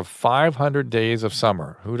director of 500 Days of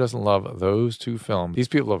Summer. Who doesn't love those two films? These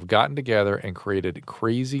people have gotten together and created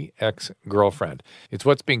Crazy Ex-Girlfriend. It's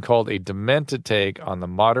what's being called a demented take on the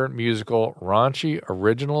modern musical raunchy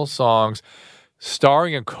original songs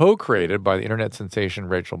starring and co-created by the internet sensation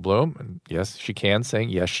Rachel Bloom. And yes, she can sing.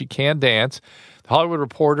 Yes, she can dance. The Hollywood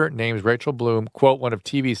Reporter names Rachel Bloom, quote, one of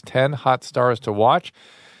TV's 10 hot stars to watch.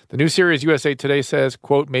 The new series, USA Today says,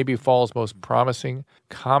 quote, maybe fall's most promising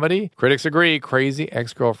comedy. Critics agree. Crazy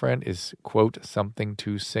Ex-Girlfriend is, quote, something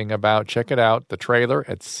to sing about. Check it out. The trailer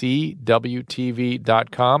at CWTV.com.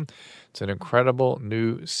 It's an incredible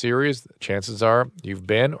new series. Chances are you've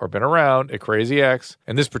been or been around a crazy ex.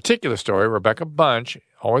 In this particular story, Rebecca Bunch,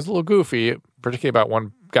 always a little goofy, particularly about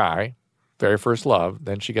one guy, very first love.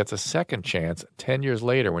 Then she gets a second chance 10 years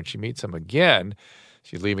later when she meets him again.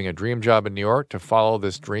 She's leaving a dream job in New York to follow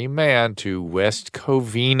this dream man to West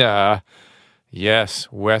Covina.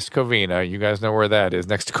 Yes, West Covina. You guys know where that is,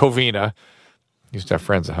 next to Covina. Used to have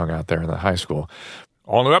friends that hung out there in the high school.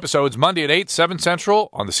 All new episodes Monday at 8, 7 Central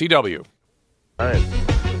on the CW.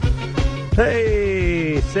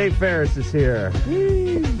 Hey, Save Ferris is here.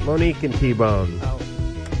 Monique and T-Bone.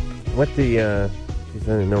 What the, I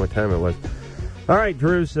didn't know what time it was. All right,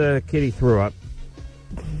 Drew's kitty threw up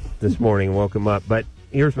this morning, woke him up. But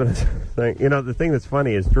here's what I was saying. You know, the thing that's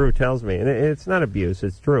funny is Drew tells me, and it's not abuse,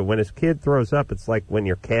 it's true. When his kid throws up, it's like when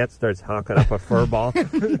your cat starts hawking up a fur ball,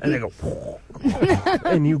 and they go,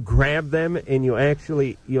 and you grab them, and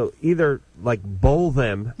you'll either, like, bowl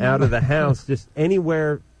them out of the house, just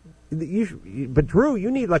anywhere. But, Drew,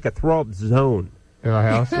 you need, like, a throw-up zone. In our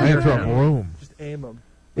house? I need a throw-up room. Just aim them.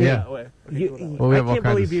 Yeah. I can't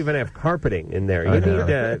believe you even have carpetting in there. You need,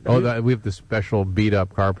 we have the special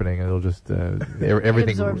beat-up carpeting, and it'll just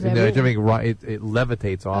everything. It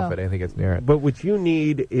levitates off it. I think it's near it. But what you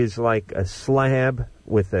need is like a slab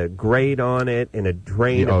with a grate on it and a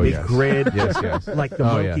drain, a big grid, yes, like the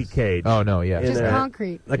monkey cage. Oh no, yes, just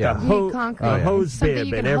concrete, like a hose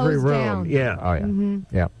bib in every room. Down. Yeah. Oh yeah.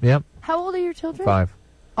 Mm-hmm. Yeah. How old are your children? 5.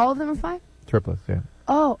 All of them are 5? Triplets. Yeah.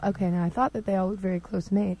 Oh, okay. Now I thought that they all looked very close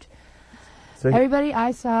in age. So everybody,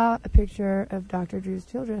 I saw a picture of Dr. Drew's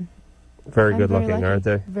children. Very good looking, aren't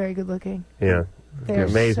they? Very good looking. Yeah. They're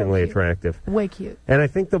amazingly so cute. attractive. Way cute. And I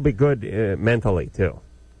think they'll be good mentally too.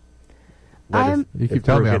 You keep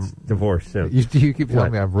telling me I'm divorced soon. You keep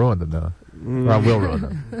telling me I've ruined them, though. Or I will ruin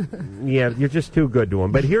them. Yeah, you're just too good to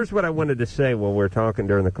them. But here's what I wanted to say while we're talking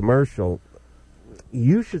during the commercial.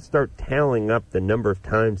 You should start tallying up the number of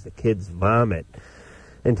times the kids vomit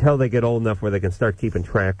until they get old enough where they can start keeping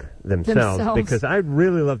track themselves. Because I'd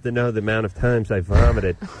really love to know the amount of times I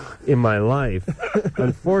vomited in my life.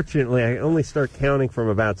 Unfortunately, I only start counting from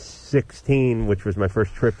about 16, which was my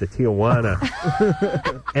first trip to Tijuana.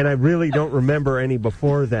 And I really don't remember any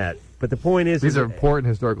before that. But the point is, these are important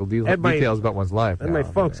historical details about one's life. And my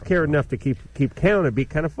folks cared enough to keep count. It'd be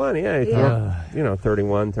kind of funny. Yeah.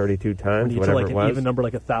 31, 32 times, whatever it was. An even number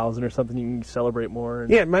like 1,000 or something, you can celebrate more.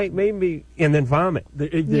 Yeah, maybe, and then vomit. There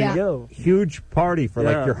you go. Huge party for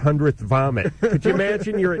like your 100th vomit. Could you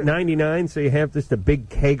imagine you're at 99, so you have just a big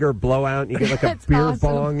kegger blowout, and you get like a beer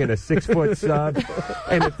bong and a 6-foot sub,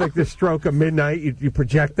 and it's like the stroke of midnight. You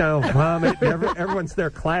projectile vomit, and everyone's there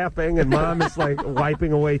clapping, and mom is like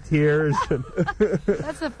wiping away tears.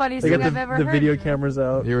 That's the funniest thing I've ever heard. The video cameras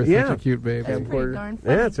out. You were such a cute baby. That's pretty darn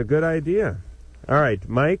funny. Yeah, it's a good idea. All right,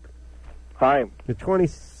 Mike. Hi. You're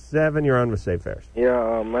 27. You're on with Save Ferris.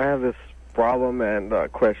 Yeah, I have this problem and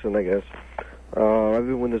question, I guess. I've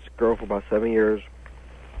been with this girl for about 7 years,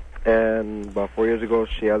 and about 4 years ago,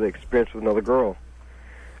 she had the experience with another girl.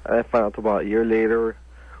 And I found out about a year later.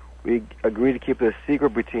 We agreed to keep it a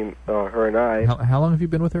secret between her and I. How long have you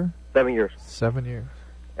been with her? 7 years. 7 years.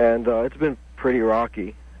 And it's been pretty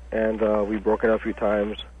rocky, and we've broken up a few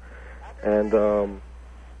times. And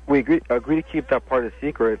we agreed to keep that part a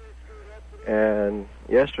secret. And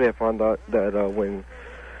yesterday I found out that when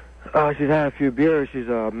she's had a few beers, she's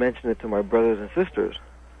mentioned it to my brothers and sisters.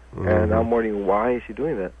 Mm-hmm. And I'm wondering, why is she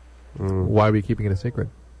doing that? Why are we keeping it a secret?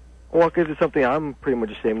 Well, because it's something I'm pretty much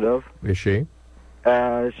ashamed of. Is she?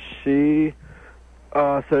 She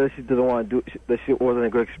said that she didn't want to do that. She wasn't a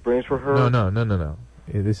good experience for her. No.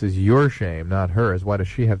 This is your shame, not hers. Why does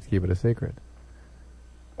she have to keep it a secret?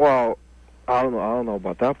 Well, I don't know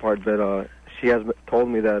about that part, but she has told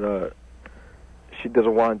me that she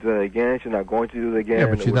doesn't want to do that again. She's not going to do it again. Yeah,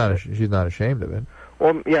 but she's not ashamed of it.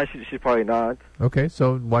 Well, yeah, she's probably not. Okay,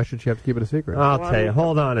 so why should she have to keep it a secret? I'll tell you.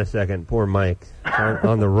 Hold on a second. Poor Mike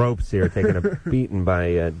on the ropes here, taking a beating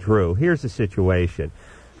by Drew. Here's the situation.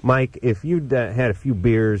 Mike, if you'd had a few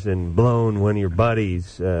beers and blown one of your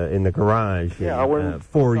buddies in the garage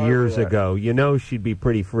 4 years ago, you know she'd be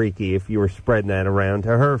pretty freaky if you were spreading that around to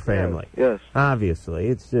her family. Yes. Obviously.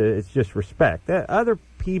 It's just respect. Other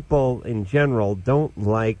people in general don't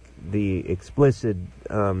like the explicit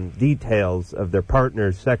details of their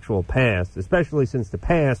partner's sexual past, especially since the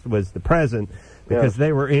past was the present, because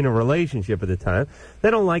they were in a relationship at the time. They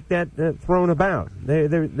don't like that thrown about. They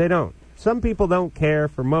don't. some people don't care.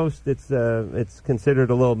 For most, it's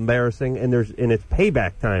considered a little embarrassing, and it's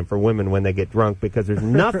payback time for women when they get drunk, because there's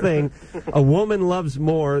nothing a woman loves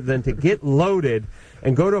more than to get loaded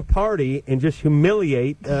and go to a party and just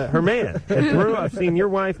humiliate her man. And Drew, I've seen your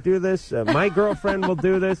wife do this. My girlfriend will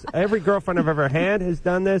do this. Every girlfriend I've ever had has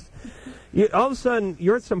done this. All of a sudden,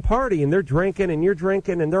 you're at some party, and they're drinking, and you're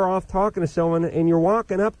drinking, and they're off talking to someone, and you're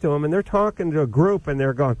walking up to them, and they're talking to a group, and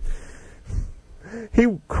they're going, he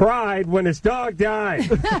cried when his dog died.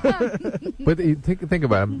 But think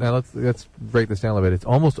about it. Now, let's break this down a little bit. It's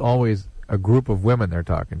almost always a group of women they're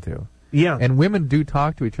talking to. Yeah. And women do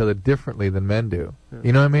talk to each other differently than men do. Yeah.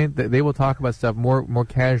 You know what I mean? They will talk about stuff more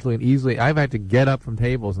casually and easily. I've had to get up from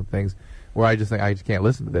tables and things where I just think, I just can't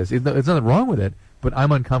listen to this. It's nothing wrong with it, but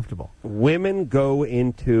I'm uncomfortable. Women go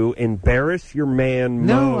into embarrass your man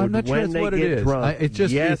no, mode I'm not sure when that's they what get it is. drunk. It's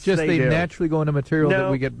just they do. naturally go into material that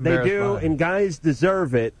we get embarrassed they do, by. And guys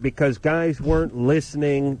deserve it because guys weren't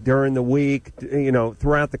listening during the week,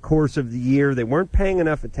 throughout the course of the year. They weren't paying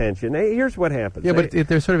enough attention. Hey, here's what happens. Yeah, but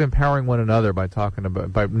they're sort of empowering one another by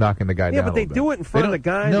knocking the guy down. Yeah, but they do it in front of the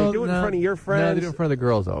guy. They do it in front of your friends. No, they do it in front of the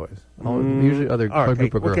girls always. Usually a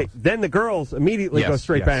group of girls. Okay, then the girls immediately go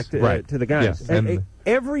straight back to the guys. Yes. And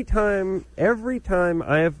every time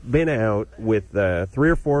I have been out with 3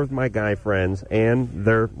 or 4 of my guy friends and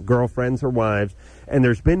their girlfriends or wives, and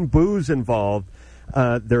there's been booze involved,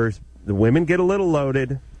 the women get a little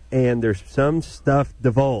loaded, and there's some stuff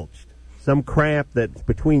divulged. Some crap that's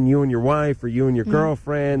between you and your wife or you and your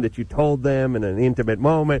girlfriend that you told them in an intimate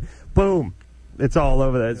moment. Boom. It's all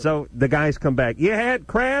over that. So the guys come back. You had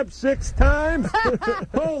crabs 6 times?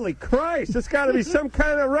 Holy Christ. It's got to be some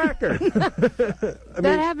kind of record.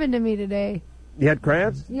 That happened to me today. You had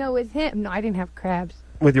crabs? With him. No, I didn't have crabs.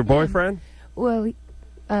 With your boyfriend? Well, he's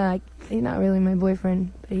not really my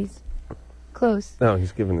boyfriend, but he's close. Oh,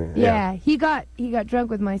 he's giving the... Yeah, he got drunk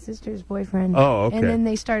with my sister's boyfriend. Oh, okay. And then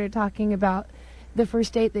they started talking about the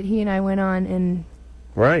first date that he and I went on,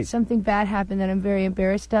 and something bad happened that I'm very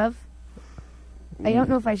embarrassed of. I don't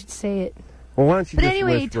know if I should say it. Well, why don't you But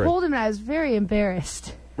anyway, he told him, and I was very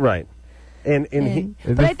embarrassed. Right.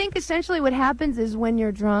 But I think essentially what happens is when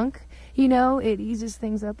you're drunk, it eases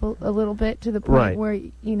things up a little bit to the point where,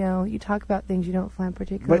 you talk about things you don't find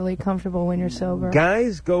particularly comfortable when you're sober.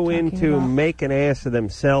 Guys go into make an ass of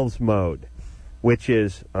themselves mode, which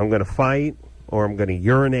is, I'm going to fight, or I'm going to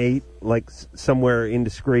urinate, like somewhere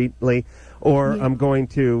indiscreetly, or I'm going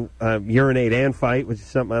to urinate and fight, which is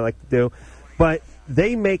something I like to do. But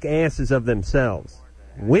they make asses of themselves.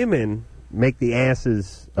 Women make the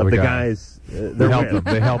asses of the guys. They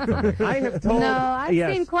help them. I have told. No, I've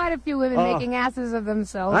seen quite a few women making asses of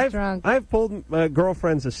themselves drunk. I've pulled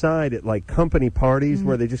girlfriends aside at company parties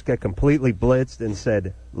where they just got completely blitzed and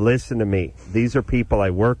said, "Listen to me. These are people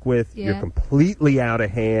I work with. Yeah. You're completely out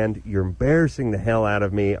of hand. You're embarrassing the hell out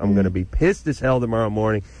of me. I'm going to be pissed as hell tomorrow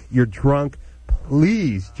morning. You're drunk.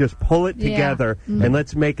 Please just pull it together and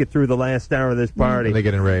let's make it through the last hour of this party." And they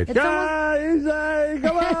get enraged. Guys,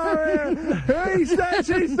 come on! He says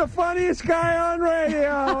he's the funniest guy on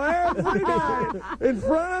radio every night in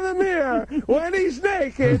front of the mirror when he's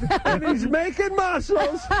naked and he's making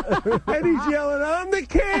muscles and he's yelling, "I'm the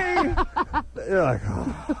king!" You're like,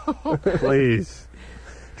 oh, please,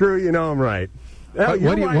 Drew, I'm right. Why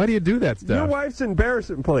do you do that stuff? Your wife's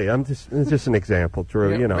embarrassment. Please, it's just an example,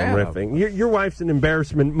 Drew. I'm riffing. Your wife's in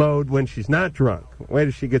embarrassment mode when she's not drunk. Wait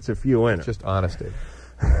till she gets a few in her. Just honesty.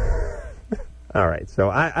 All right, so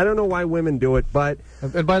I don't know why women do it, but...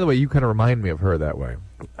 And by the way, you kind of remind me of her that way.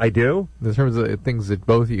 I do? In terms of things that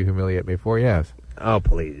both of you humiliate me for, yes. Oh,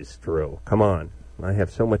 please, Drew. Come on. I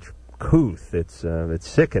have so much couth. It's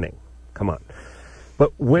sickening. Come on.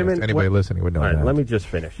 But women... Yes, anybody listening would know that. Let me just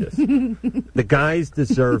finish this. The guys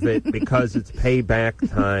deserve it because it's payback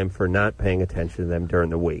time for not paying attention to them during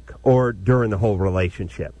the week or during the whole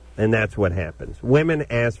relationship. And that's what happens. Women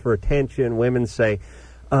ask for attention. Women say,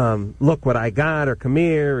 look what I got, or come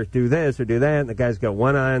here, or do this, or do that. And the guy's got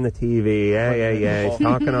one eye on the TV. Yeah. He's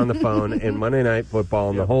talking on the phone, and Monday Night Football,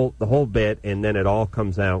 and the whole bit, and then it all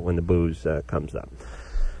comes out when the booze comes up.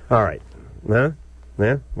 All right. Huh?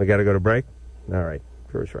 Yeah? We got to go to break? All right.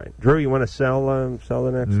 Drew's right. Drew, you want to sell the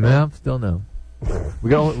next song? No, still no. We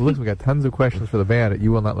got tons of questions for the band that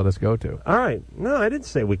you will not let us go to. All right. No, I didn't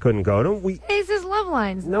say we couldn't go to. Hey, this is Love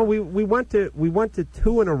Lines. No, we went to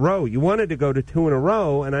 2 in a row. You wanted to go to 2 in a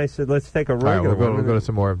row, and I said, let's take a regular one. We'll go to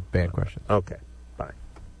some more band questions. Okay. Bye.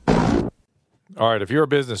 All right, if you're a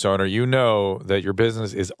business owner, you know that your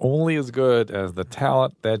business is only as good as the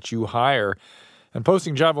talent that you hire. And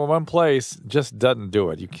posting job in one place just doesn't do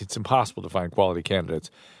it. It's impossible to find quality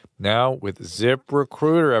candidates. Now with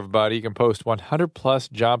ZipRecruiter, everybody, you can post 100-plus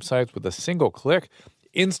job sites with a single click,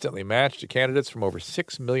 instantly match to candidates from over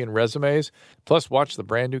 6 million resumes. Plus, watch the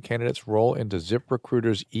brand-new candidates roll into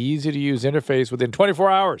ZipRecruiter's easy-to-use interface within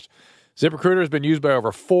 24 hours. ZipRecruiter has been used by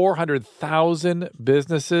over 400,000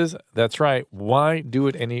 businesses. That's right. Why do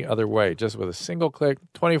it any other way? Just with a single click,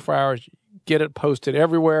 24 hours, get it posted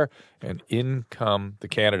everywhere, and in come the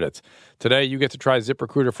candidates. Today, you get to try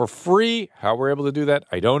ZipRecruiter for free. How we're able to do that,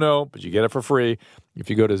 I don't know, but you get it for free if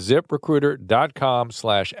you go to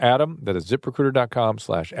ZipRecruiter.com/Adam. That is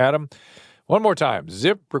ZipRecruiter.com/Adam. One more time,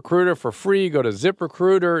 ZipRecruiter for free. Go to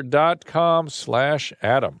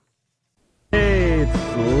ZipRecruiter.com/Adam. Hey, it's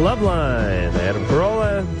Loveline. Adam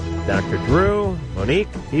Carolla, Dr. Drew, Monique,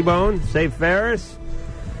 T-Bone, Save Ferris.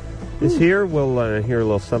 This here, we'll hear a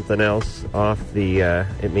little something else off the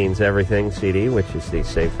It Means Everything CD, which is the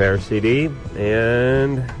Save Ferris CD.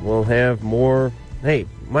 And we'll have more. Hey,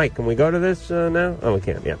 Mike, can we go to this now? Oh, we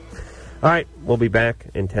can, yeah. All right, we'll be back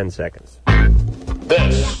in 10 seconds.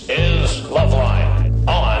 This is Loveline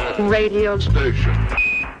on radio station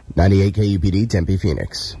 98 KUPD, Tempe,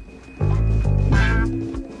 Phoenix.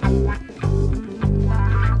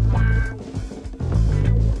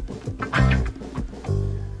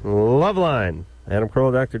 Loveline. Adam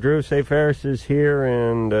Carolla, Dr. Drew, Save Ferris is here,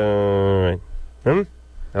 and,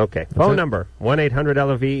 Okay. Phone number,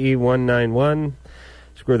 1-800-LVE-191.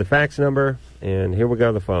 Screw the fax number, and here we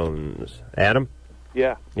go, the phones. Adam?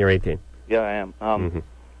 Yeah. You're 18. Yeah, I am. I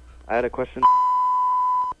had a question.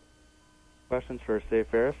 Questions for Save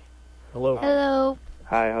Ferris. Hello. Hello.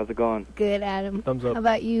 Hi, how's it going? Good, Adam. Thumbs up. How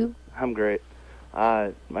about you? I'm great.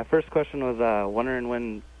 My first question was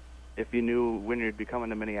wondering if you knew when you'd be coming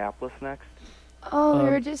to Minneapolis next. Oh, we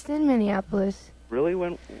were just in Minneapolis. Really?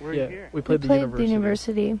 When were you here? We played, the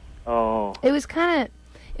university. Oh. It was a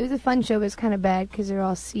fun show, but it was kind of bad because they were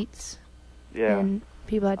all seats. Yeah. And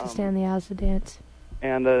people had to stand in the aisles to dance.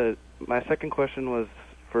 And my second question was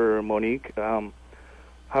for Monique. How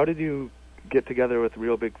did you get together with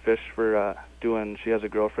Real Big Fish for doing She Has a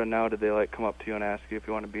Girlfriend Now? Did they come up to you and ask you if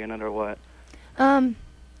you want to be in it or what?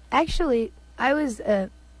 Actually, I was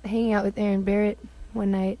hanging out with Aaron Barrett one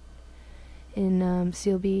night in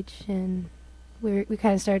Seal Beach, and we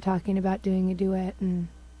kind of started talking about doing a duet, and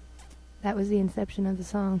that was the inception of the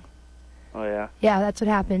song. Oh, yeah? Yeah, that's what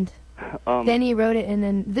happened. Then he wrote it, and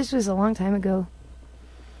then this was a long time ago.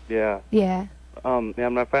 Yeah. Yeah.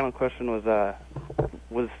 My final question was the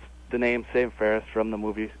name Save Ferris from the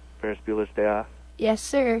movie Ferris Bueller's Day Off? Yes,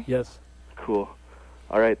 sir. Yes. Cool.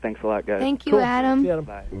 All right, thanks a lot, guys. Thank you, Adam.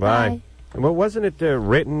 Bye. Bye. Well, wasn't it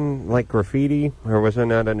written like graffiti, or was I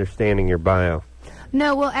not understanding your bio?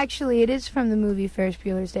 No, well, actually, it is from the movie Ferris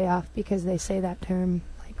Bueller's Day Off because they say that term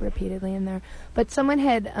repeatedly in there. But someone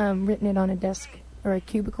had written it on a desk or a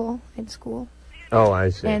cubicle in school. Oh,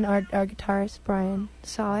 I see. And our guitarist Brian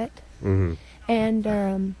saw it. Mm-hmm. And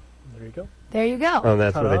there you go. There you go. Oh,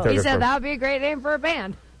 that's what they took He it said from. that would be a great name for a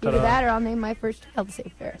band. Either that, or I'll name my first child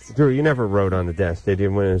Save Ferris. Drew, you never wrote on the desk, did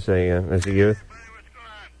you, as a youth?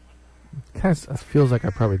 Kind of feels like I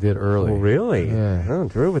probably did early. Oh, really? Yeah. Oh,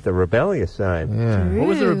 Drew with the rebellious side. Yeah. What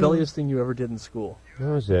was the rebellious thing you ever did in school? That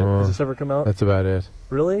was it. Has this ever come out? That's about it.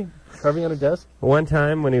 Really? Carving on a desk? One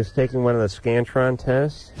time when he was taking one of the Scantron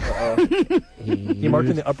tests, he marked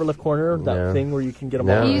in the upper left corner that thing where you can get them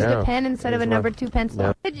all. He used a pen instead of a number 2 pencil.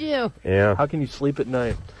 No. Did you? Yeah. How can you sleep at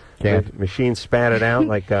night? The machine spat it out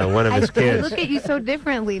like one of his I kids. look at you so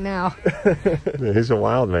differently now. He's a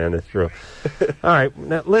wild man, that's true. All right,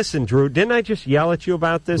 now listen, Drew, didn't I just yell at you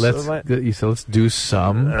about this? You said let's do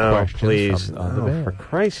some questions please. on the band. For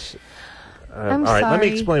Christ's I'm all right, let me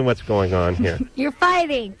sorry. explain what's going on here. You're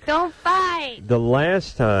fighting. Don't fight. The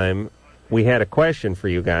last time we had a question for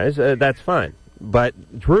you guys, that's fine.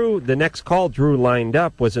 But Drew, the next call Drew lined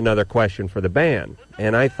up was another question for the band.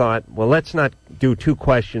 And I thought, well, let's not do 2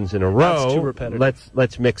 questions in a row. That's too repetitive.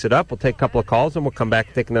 Let's mix it up. We'll take a couple of calls, and we'll come back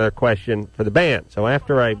and take another question for the band. So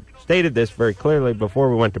after I stated this very clearly before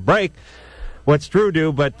we went to break, what's Drew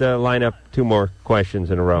do but line up 2 more questions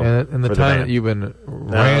in a row? And the for time band. that you've been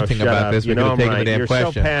ranting shut about up. this, You we could know have taken I'm the damn You're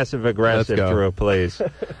question. so passive-aggressive, Let's go. Drew, please.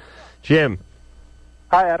 Jim.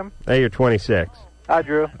 Hi, Adam. Hey, you're 26. Hi,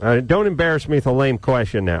 Drew. Don't embarrass me with a lame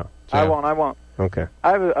question now. I won't. Okay.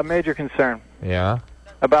 I have a major concern Yeah?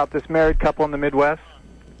 about this married couple in the Midwest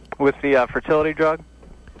with the fertility drug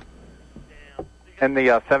and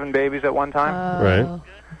the 7 babies at one time. Right.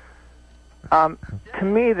 To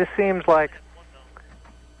me, this seems like,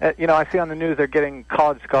 I see on the news they're getting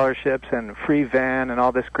college scholarships and free van and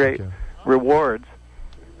all this great rewards.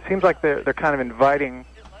 Seems like they're kind of inviting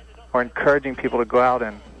or encouraging people to go out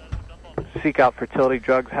and seek out fertility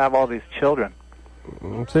drugs, have all these children.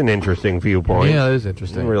 It's an interesting viewpoint. Yeah, it is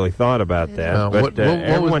interesting. I hadn't really thought about that, but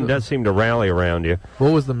everyone does seem to rally around you.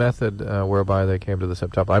 What was the method whereby they came to the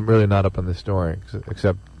septuple? I'm really not up on this story,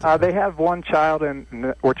 except... They have one child,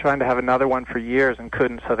 and were trying to have another one for years and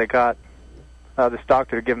couldn't, so they got this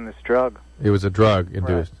doctor to give them this drug. It was a drug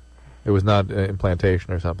induced. Right. It was not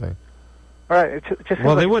implantation or something. All right. It just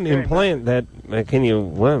well, they wouldn't implant that. Can you?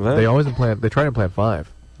 What? They always implant. They try to implant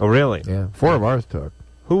 5. Oh, really? Yeah. 4 of ours took.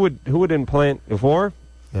 Who would implant 4?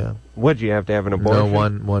 Yeah. Would you have to have an abortion?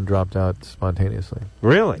 No, one dropped out spontaneously.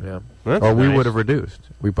 Really? Yeah. That's or we nice. would have reduced.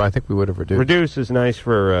 I think we would have reduced. Reduce is nice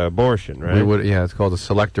for abortion, right? We would. Yeah, it's called a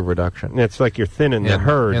selective reduction. It's like you're thinning the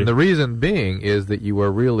herd. And the reason being is that you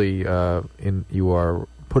are really you are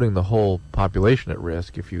putting the whole population at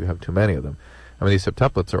risk if you have too many of them. I mean, these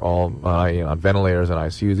septuplets are all on ventilators and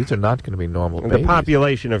ICUs. These are not going to be normal babies. The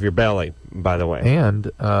population of your belly, by the way. And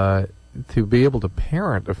to be able to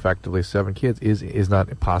parent effectively 7 kids is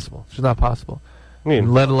not possible. It's just not possible.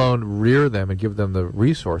 Let alone rear them and give them the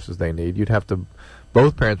resources they need. You'd have to...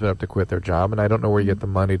 Both parents would have to quit their job, and I don't know where you get the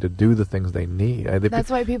money to do the things they need. That's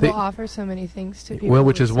why people offer so many things to people. Well,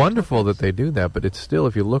 which is wonderful that they do that, but it's still,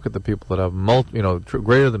 if you look at the people that have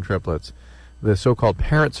greater than triplets, the so-called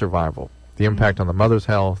parent survival, the impact on the mother's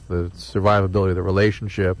health, the survivability of the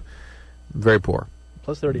relationship, very poor.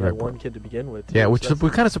 Plus, they already had one kid to begin with. Yeah, which is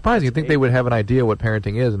kind of surprising. You'd think they would have an idea what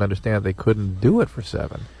parenting is and understand they couldn't do it for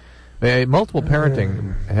 7. Multiple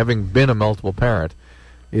parenting, having been a multiple parent,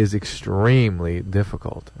 is extremely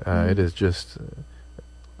difficult. It is just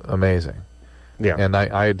amazing. Yeah. And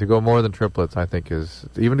I to go more than triplets, I think is...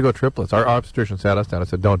 Even to go triplets, our obstetrician sat us down and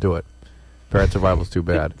said, don't do it. Parent survival's too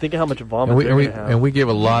bad. Think of how much vomit they're going to have. And we gave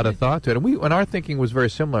a lot of thought to it. And our thinking was very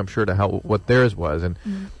similar, I'm sure, to what theirs was. And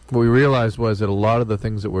what we realized was that a lot of the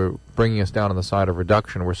things that were bringing us down on the side of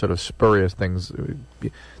reduction were sort of spurious things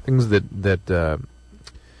that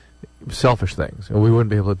selfish things. We wouldn't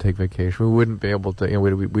be able to take vacation. We wouldn't be able to.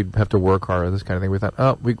 We'd have to work hard. This kind of thing. We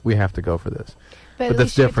thought, we have to go for this. But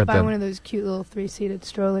that's different. Buy one of those cute little 3-seated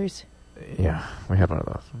strollers. Yeah, we had one of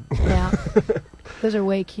those. Yeah, those are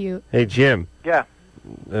way cute. Hey, Jim. Yeah.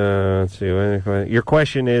 Let's see. Your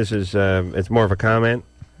question is it's more of a comment.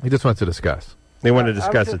 He just wants to discuss. They want to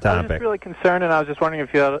discuss the I was topic. just really concerned, and I was just wondering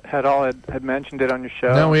if you had mentioned it on your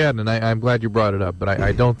show. No, we hadn't, and I'm glad you brought it up. But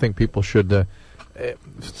I don't think people should.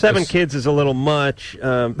 7 kids is a little much.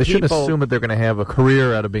 They shouldn't assume that they're going to have a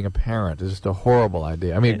career out of being a parent. It's just a horrible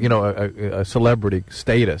idea. I mean, a celebrity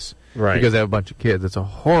status because they have a bunch of kids. It's a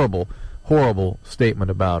horrible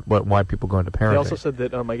statement about why people go into parenting. They also said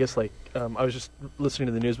that I guess I was just listening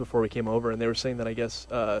to the news before we came over, and they were saying that I guess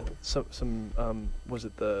was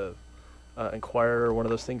it the Inquirer or one of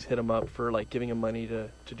those things hit them up for giving them money to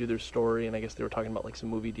do their story, and I guess they were talking about some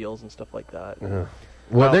movie deals and stuff like that.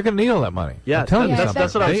 Well, they're going to need all that money. Yeah, I'm telling you something.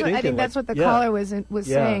 That's what I was thinking. I think that's what the caller was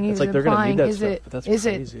saying. He was implying, is it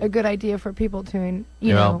a good idea for people to,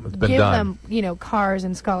 give them, cars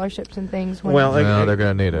and scholarships and things? When No, they're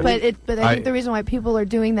going to need it. But I think the reason why people are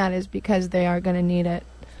doing that is because they are going to need it.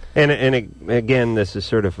 And again, this is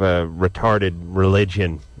sort of a retarded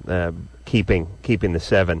religion, keeping the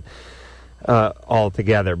 7 all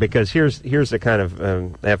together. Because here's the kind of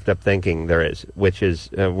effed up thinking there is, which is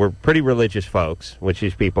we're pretty religious folks, which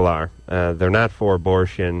these people are. They're not for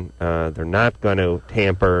abortion. They're not going to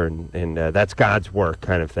tamper, and that's God's work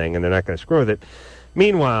kind of thing, and they're not going to screw with it.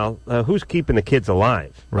 Meanwhile, who's keeping the kids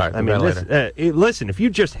alive? Right. I mean, listen, if you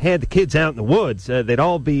just had the kids out in the woods, they'd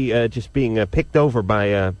all be just being picked over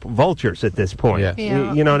by vultures at this point.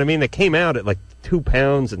 Yeah. You know what I mean? They came out at 2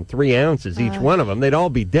 pounds and 3 ounces each one of them. They'd all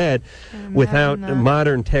be dead without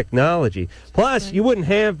modern technology. Plus, you wouldn't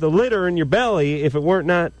have the litter in your belly if it weren't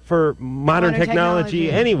not for modern technology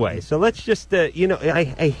anyway. So let's just,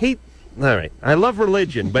 I hate... All right. I love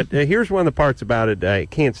religion, but here's one of the parts about it I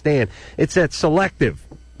can't stand. It's that selective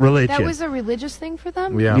religion. That was a religious thing for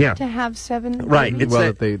them? Yeah. To have 7 right.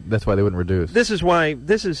 babies? That's why they wouldn't reduce. This is why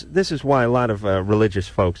a lot of religious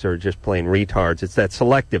folks are just plain retards. It's that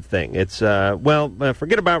selective thing. It's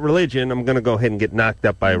forget about religion. I'm going to go ahead and get knocked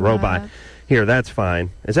up by a robot. Here, that's fine.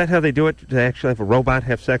 Is that how they do it? Do they actually have a robot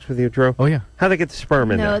have sex with you, Drew? Oh, yeah. How do they get the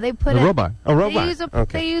sperm in there? No, they put a robot. A robot.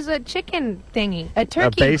 They use a chicken thingy, a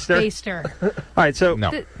turkey baster. All right, so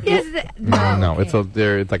no, no,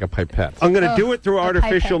 it's like a pipette. I'm going to do it through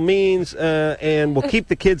artificial means, and we'll keep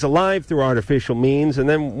the kids alive through artificial means, and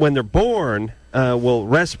then when they're born, we'll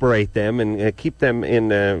respirate them and keep them in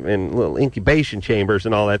little incubation chambers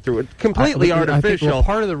and all that through it. Completely artificial. I think,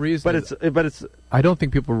 part of the reason, but it's. I don't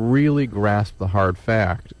think people really grasp the hard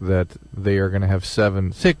fact that they are going to have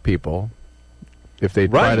 7 sick people if they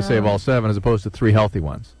try to save all 7 as opposed to 3 healthy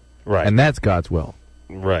ones. Right. And that's God's will.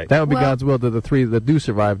 Right. That would be God's will that the 3 that do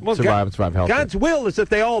survive and survive healthy. God's will is that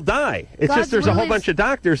they all die. It's God's just there's a whole bunch of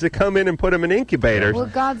doctors that come in and put them in incubators. Well,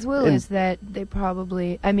 God's will is that they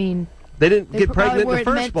probably, they didn't get probably pregnant in the weren't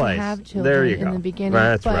first meant place. to have children There you go. in the beginning.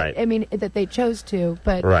 That's but, right. That they chose to.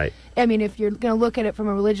 But Right. if you're going to look at it from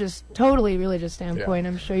a totally religious standpoint,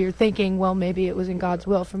 I'm sure you're thinking, well, maybe it was in God's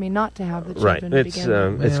will for me not to have the children to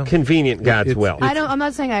begin with. It's convenient God's will. I'm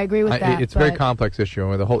not saying I agree with that. It's a very complex issue,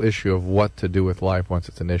 and the whole issue of what to do with life once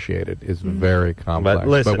it's initiated is very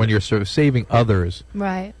complex. But when you're sort of saving others,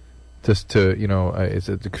 right? If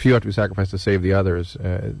you have to be sacrificed to save the others,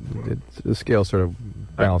 the scale sort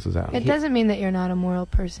of balances out. It doesn't mean that you're not a moral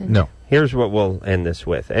person. No. Here's what we'll end this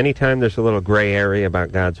with. Anytime there's a little gray area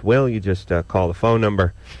about God's will, you just call the phone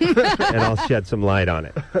number, and I'll shed some light on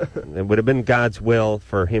it. It would have been God's will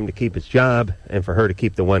for him to keep his job and for her to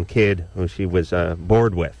keep the one kid who she was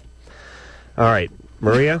bored with. All right,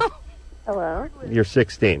 Maria? Hello. You're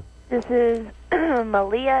 16. This is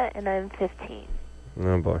Malia, and I'm 15.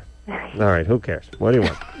 Oh, boy. All right, who cares? What do you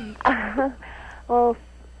want? Well,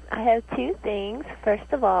 I have 2 things.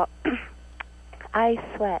 First of all, I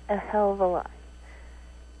sweat a hell of a lot.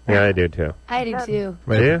 Yeah, I do, too. I do, too.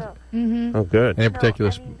 Do you? Mm-hmm. Oh, good. Any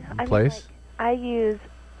particular place? I use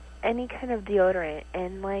any kind of deodorant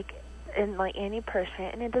and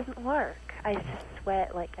antiperspirant, and it doesn't work. I just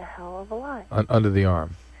sweat like a hell of a lot. Under the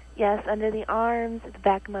arm? Yes, under the arms, at the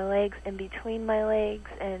back of my legs, in between my legs,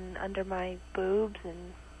 and under my boobs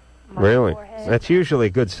and my Really? forehead. That's usually a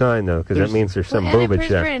good sign, though, because that means there's some boobage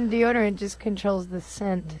there. Antiperspirant and deodorant just controls the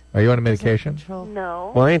scent. Are you on a medication?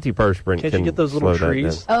 No. Well, antiperspirant Can't can you get those little slow that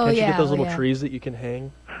trees? down. Can't you get those little trees that you can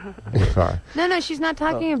hang? Sorry. No, she's not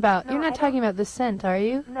talking about. You're not talking about the scent, are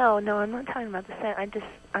you? No, I'm not talking about the scent.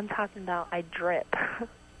 I'm talking about I drip.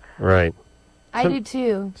 Right. I do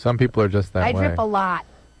too. Some people are just that I way. drip a lot.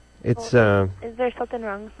 It's Is there something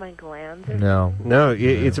wrong with my glands? Or No,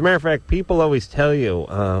 it's a matter of fact, people always tell you,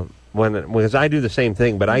 because I do the same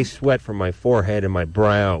thing, but I sweat from my forehead and my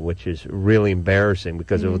brow, which is really embarrassing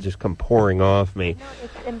because it will just come pouring off me. No,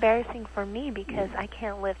 it's embarrassing for me because I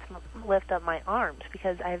can't lift up my arms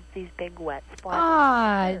because I have these big wet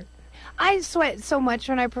splatters. I sweat so much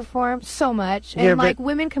when I perform, so much. Yeah, And,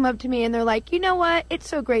 women come up to me and they're like, you know what? It's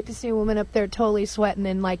so great to see a woman up there totally sweating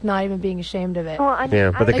and, not even being ashamed of it. Well,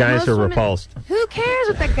 But the guys are repulsed. Who cares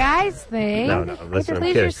what the guys think? No, listen, I'm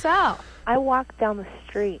Please kidding. yourself. I walk down the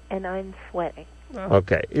street and I'm sweating.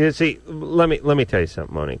 Okay. You see, let me tell you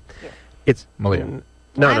something, Monique. Yes. It's Malia.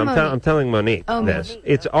 No, I'm I'm telling Monique this. Monique.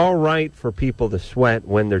 It's all right for people to sweat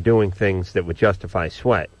when they're doing things that would justify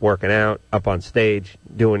sweat. Working out, up on stage,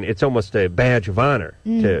 it's almost a badge of honor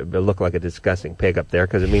to look like a disgusting pig up there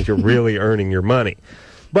because it means you're really earning your money.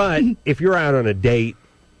 But if you're out on a date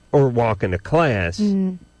or walking to class,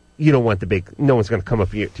 you don't want no one's going to come up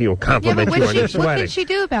to you and compliment you on your sweating. What can she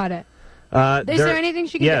do about it? Is there anything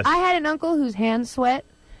she can do? I had an uncle whose hands sweat.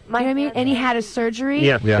 You know what I mean? And he had a surgery,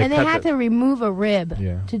 and they had to remove a rib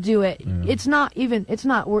to do it. It's not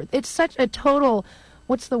worth. It's such a total.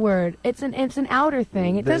 What's the word? It's an outer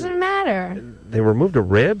thing. It doesn't matter. They removed a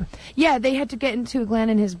rib? Yeah, they had to get into a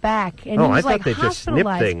gland in his back, and he was I thought they just snip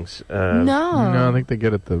things. No, I think they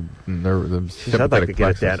get at the nerve. I'd like to get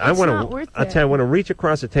at that. I want to reach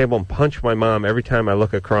across the table and punch my mom every time I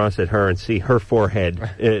look across at her and see her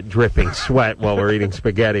forehead dripping sweat while we're eating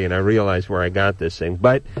spaghetti, and I realize where I got this thing.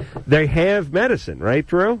 But they have medicine, right,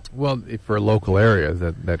 Drew? Well, for local areas,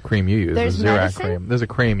 that cream you use, there's the Xerac medicine? cream. There's a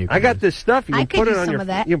cream you can I got this stuff. You can put it on your. You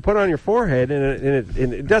can put it on your forehead, and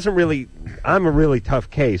it doesn't really. I'm a really tough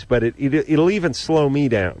case, but it'll even slow me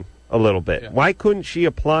down a little bit. Yeah. Why couldn't she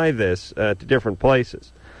apply this to different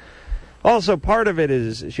places? Also, part of it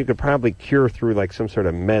is she could probably cure through some sort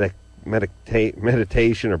of meditation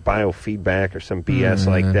or biofeedback or some BS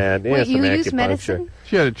like that. Wait, some you acupuncture. use medicine?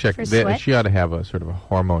 She ought to check. For sweat? She ought to have a sort of a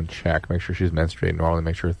hormone check. Make sure she's menstruating normally.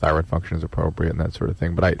 Make sure her thyroid function is appropriate and that sort of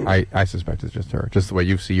thing. But I suspect it's just her. Just the way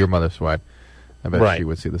you see your mother sweat. I bet she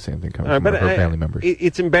would see the same thing coming from her family members.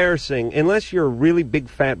 It's embarrassing. Unless you're a really big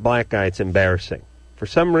fat black guy, it's embarrassing. For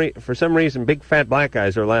some reason, big fat black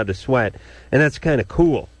guys are allowed to sweat, and that's kind of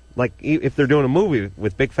cool. Like if they're doing a movie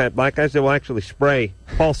with big fat black guys, they will actually spray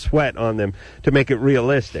false sweat on them to make it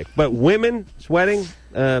realistic. But women sweating,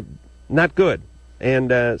 not good.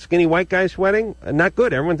 And skinny white guys sweating, not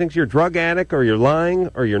good. Everyone thinks you're a drug addict or you're lying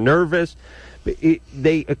or you're nervous.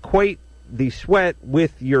 They equate the sweat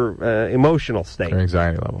with your emotional state. Your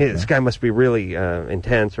anxiety level. Yeah, this guy must be really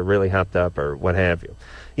intense or really hopped up or what have you.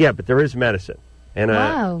 Yeah, but there is medicine. And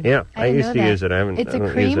wow. Yeah, I used to use it. I don't use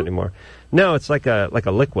it anymore. No, it's like a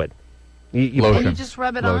liquid. Lotion. You just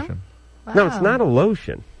rub it Lotion. on? No, it's not a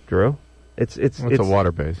lotion, Drew. It's a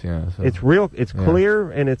water base, yeah. So. It's real. It's clear,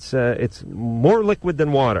 and it's more liquid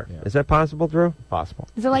than water. Yeah. Is that possible, Drew? Possible.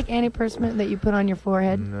 Is it like antiperspirant that you put on your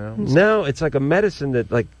forehead? No, it's like a medicine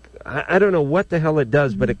that, like, I don't know what the hell it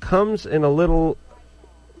does, but it comes in a little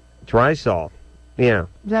dry salt. Yeah.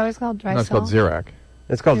 Is that what it's called? Dry It's salt? called Xerac.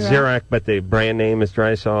 It's called Xerac, but the brand name is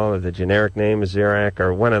Drysol, or the generic name is Xerac,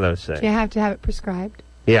 or one of those things. Do you have to have it prescribed?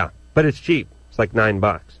 Yeah, but it's cheap. It's like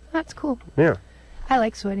 $9. That's cool. Yeah. I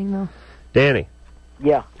like sweating, though. Danny.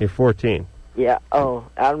 Yeah. You're 14. Yeah. Oh,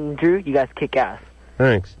 Adam and Drew, you guys kick ass.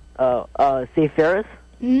 Thanks. Say Ferris?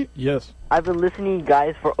 Yes. I've been listening to you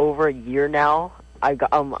guys for over a year now.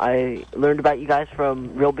 I learned about you guys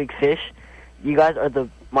from Real Big Fish. You guys are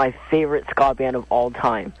my favorite ska band of all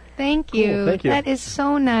time. Thank you. Cool, thank you. That is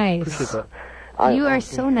so nice. Appreciate that. You are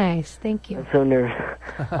so nice. Thank you. I'm so nervous.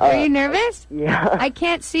 Are you nervous? Yeah. I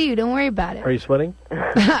can't see you. Don't worry about it. Are you sweating?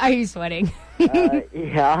 Are you sweating?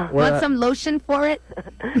 Yeah. Want some lotion for it?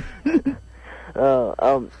 Yeah,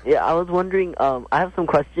 I was wondering, I have some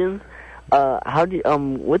questions.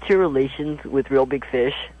 What's your relations with Real Big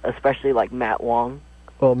Fish, especially like Matt Wong?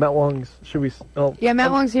 Well, Matt Wong's, should we... Oh, Yeah,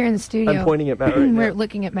 Matt Wong's here in the studio. I'm pointing at Matt right now. We're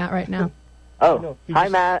looking at Matt right now. Oh, hi,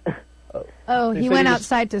 Matt. Oh, They he said went he was-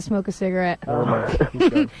 outside to smoke a cigarette.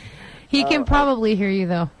 Oh. He can probably hear you,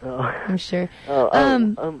 though. I'm sure.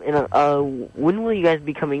 When will you guys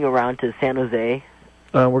be coming around to San Jose?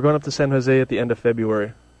 We're going up to San Jose at the end of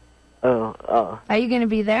February. Are you going to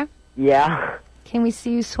be there? Yeah. Can we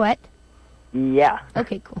see you sweat? Yeah.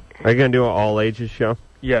 Okay, cool. Are you going to do an all-ages show?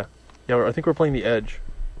 Yeah. Yeah, I think we're playing the Edge.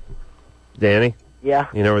 Danny? Yeah.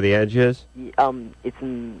 You know where the Edge is? It's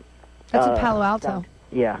in... That's in Palo Alto.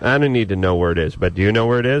 Yeah. I don't need to know where it is, but do you know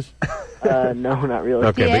where it is? No, not really.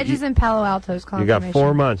 Okay, the but Edge is in Palo Alto's You got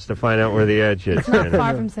 4 months to find out where the Edge is. It's not Danny.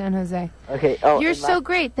 far from San Jose. Okay. You're so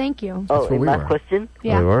great. Thank you. Oh, and last question?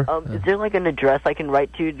 Yeah. We were? Is there like an address I can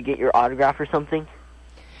write to get your autograph or something?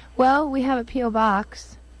 Well, we have a P.O.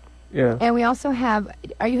 box. Yeah. And we also have...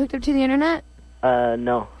 Are you hooked up to the internet?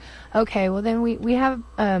 No. Okay, well then we have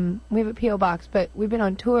a P.O. box, but we've been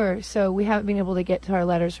on tour, so we haven't been able to get to our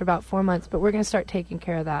letters for about 4 months, but we're going to start taking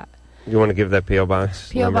care of that. You want to give that P.O. Box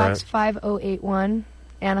P.O. number Box out? 5081,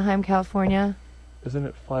 Anaheim, California. Isn't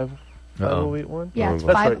it 5081? Yeah, it's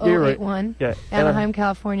That's right. You're right. 5081. Yeah. Anaheim,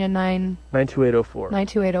 California, 92804.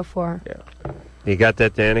 92804. Yeah. You got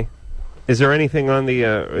that, Danny? Is there anything on the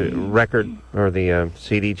record or the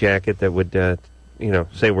CD jacket that would,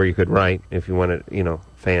 say where you could write if you wanted,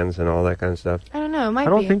 fans and all that kind of stuff? I don't know. It might be. I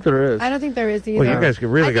don't think there is. I don't think there is either. Well, you guys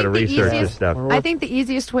really got to I think the research this easiest- stuff. I think the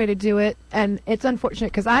easiest way to do it, and it's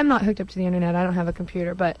unfortunate because I'm not hooked up to the internet. I don't have a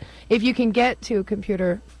computer, but if you can get to a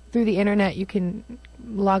computer through the internet, you can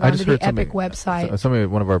log on to the Epic website.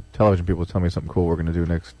 One of our television people was telling me something cool we're going to do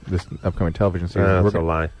this upcoming television season. That's a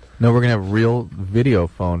lie. No, we're going to have real video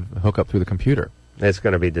phone hook up through the computer. It's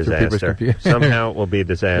going to be Through people's disaster. computer. Somehow it will be a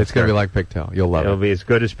disaster. It's going to be like Pigtail. You'll love It'll it. be as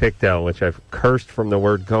good as Pigtail, which I've cursed from the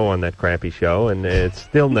word go on that crappy show, and it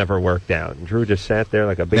still never worked out. And Drew just sat there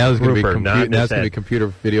like a big Now it's going to grouper, be nodding now his it's going to head. be computer,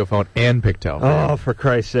 video phone, and Pigtail. Oh, for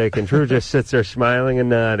Christ's sake. And Drew just sits there smiling and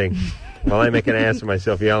nodding while I make an ass of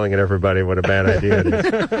myself yelling at everybody what a bad idea it is.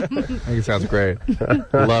 I think it sounds great.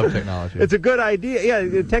 Love technology. It's a good idea.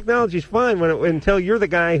 Yeah, technology's fine until you're the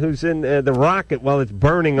guy who's in the rocket while it's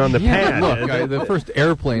burning on the pad. Look, the first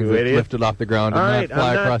airplanes You that idiot. lifted off the ground did All not right,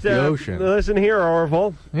 fly I'm across not, the ocean. Listen here,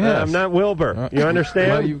 Orville. Yes. I'm not Wilbur. You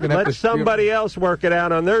understand? Well, you're gonna have Let to- somebody else work it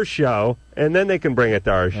out on their show, and then they can bring it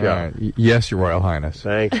to our show. All right. Yes, Your Royal Highness.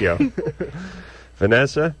 Thank you.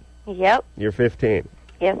 Vanessa, Yep. you're 15.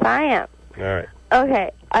 Yes, I am. All right.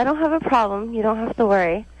 Okay, I don't have a problem. You don't have to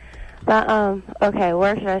worry. But, okay,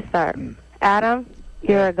 where should I start? Adam,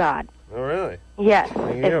 you're a god. Oh, really? Yes.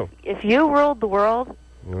 Thank you. If you ruled the world,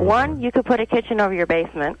 one, you could put a kitchen over your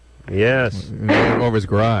basement. Yes. Over his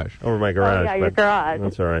garage. Over my garage. yeah, your but garage.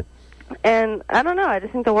 That's all right. And I don't know, I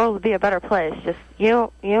just think the world would be a better place. Just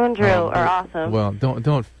you and Drew are awesome. Well, don't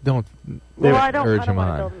Well, I don't urge him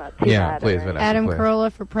wanna on. build him up too Yeah, bad, please, right? Vanessa. Adam please.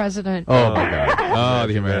 Carolla for president. Oh my God! Oh,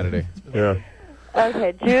 the humanity. Yeah.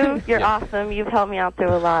 Okay, Drew, you're awesome. You've helped me out through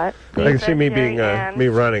a lot. I can see me Jerry being and- me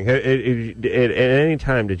running. At any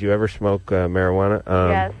time, did you ever smoke marijuana?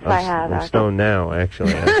 Yes, I have, I'm actually. stoned now,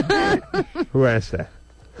 actually. Who asked that?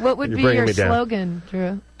 What would You're be bringing your me down. slogan,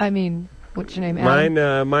 Drew? I mean, what's your name?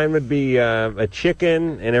 Adam? Mine would be a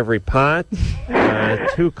chicken in every pot,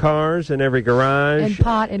 2 cars in every garage, And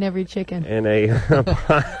pot in every chicken. and a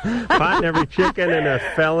pot in every chicken, and a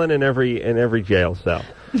felon in every jail cell.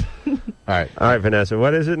 All right, Vanessa.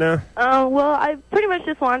 What is it now? Well, I pretty much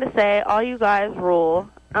just wanted to say all you guys rule.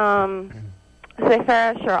 Say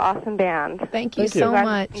Ferris, you're an awesome band. Thank you so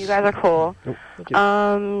much. You guys are cool.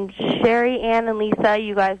 Sherry, Ann, and Lisa,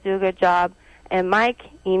 you guys do a good job. And Mike,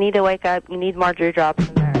 you need to wake up. You need Marjorie drops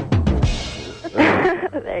in there.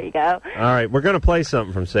 There you go. All right, we're going to play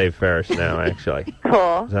something from Save Ferris now, actually.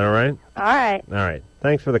 Cool. Is that all right? All right. All right.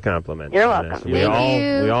 Thanks for the compliment. You're welcome. Thank you.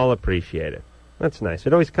 We all appreciate it. That's nice.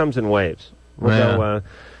 It always comes in waves. We'll go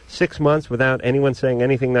 6 months without anyone saying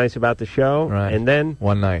anything nice about the show, and then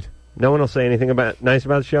one night. No one will say anything nice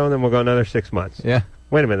about the show, and then we'll go another 6 months. Yeah.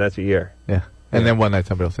 Wait a minute, that's a year. Yeah. And then one night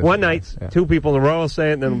somebody will say one night, two people in a row will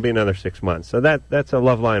say it, and then it'll be another 6 months. So that's a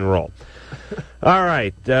Loveline roll. All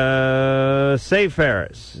right. Save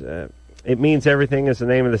Ferris. It Means Everything is the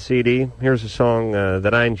name of the CD. Here's a song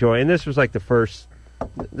that I enjoy. And this was like this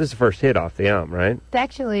is the first hit off the album, right?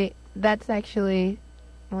 That's actually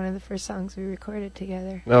one of the first songs we recorded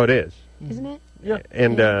together. Oh, it is? Isn't it? Yeah.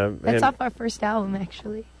 And that's off our first album,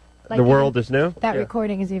 actually. The World Is New? That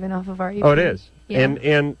recording is even off of our EP. Oh, it is? Yeah.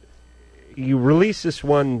 And you released this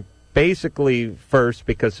one basically first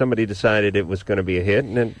because somebody decided it was going to be a hit,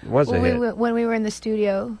 and it was a hit. When we were in the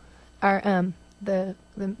studio, our the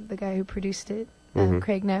guy who produced it,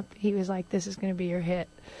 Craig Knapp, he was like, "This is going to be your hit,"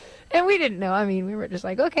 and we didn't know. I mean, we were just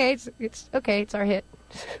like, "Okay, it's okay, it's our hit."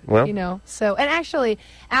 Well, you know. So, and actually,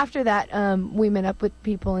 after that, we met up with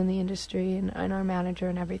people in the industry and our manager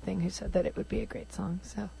and everything, who said that it would be a great song.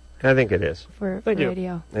 So. I think it is. For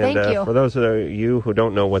radio. And, Thank you. For those of you who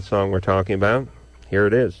don't know what song we're talking about, here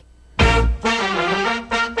it is.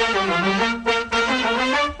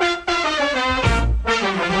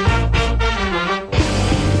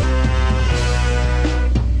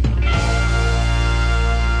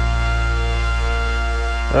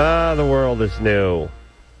 The World Is New.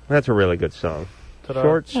 That's a really good song. Ta-da.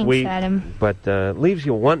 Short, Thanks, sweet, Adam. but leaves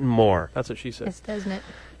you wanting more. That's what she said. Yes, doesn't it?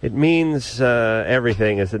 It Means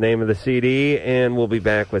Everything is the name of the CD, and we'll be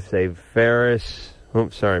back with Save Ferris.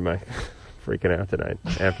 Oops, sorry, Mike. Freaking out tonight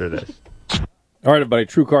after this. All right, everybody.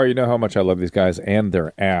 TrueCar, you know how much I love these guys and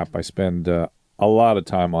their app. I spend a lot of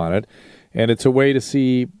time on it, and it's a way to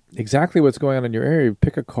see exactly what's going on in your area.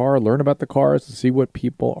 Pick a car, learn about the cars, and see what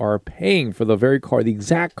people are paying for the very car, the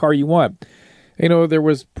exact car you want. You know, there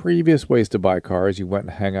was previous ways to buy cars. You went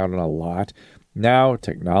and hang out on a lot. Now,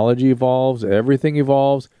 technology evolves, everything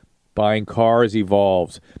evolves, buying cars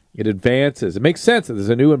evolves. It advances. It makes sense that there's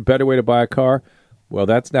a new and better way to buy a car. Well,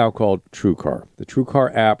 that's now called TrueCar. The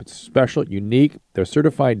TrueCar app, it's special, unique. Their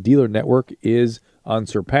certified dealer network is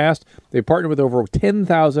unsurpassed. They partner with over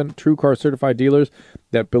 10,000 TrueCar certified dealers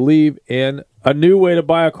that believe in a new way to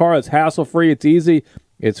buy a car. It's hassle-free, it's easy,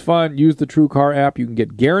 it's fun. Use the TrueCar app. You can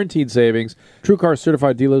get guaranteed savings. TrueCar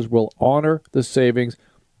certified dealers will honor the savings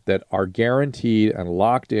that are guaranteed and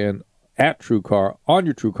locked in at TrueCar on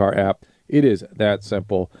your TrueCar app. It is that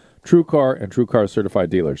simple. TrueCar and TrueCar certified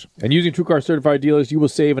dealers. And using TrueCar certified dealers, you will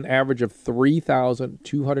save an average of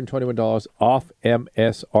 $3,221 off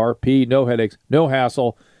MSRP. No headaches, no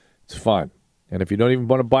hassle. It's fun. And if you don't even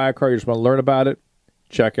want to buy a car, you just want to learn about it,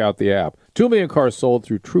 check out the app. 2 million cars sold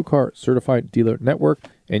through TrueCar certified dealer network,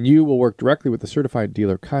 and you will work directly with the certified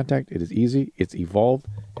dealer contact. It is easy. It's evolved.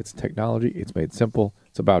 It's technology. It's made simple.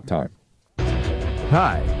 It's about time.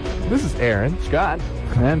 Hi, this is Aaron, Scott,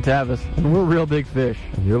 and Tavis, and we're Real Big Fish.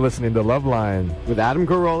 And you're listening to Loveline with Adam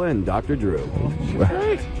Carolla and Dr. Drew.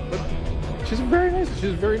 Great. She's a very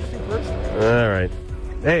interesting person. All right.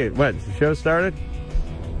 Hey, what? The show started?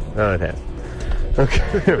 Oh, it has. Okay.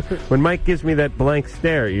 When Mike gives me that blank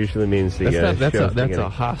stare, it usually means the show's that's beginning. a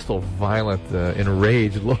hostile, violent,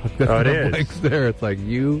 enraged look. That's it a is. blank stare. It's like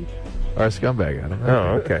you are a scumbag, Adam.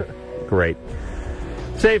 Oh, okay. Great.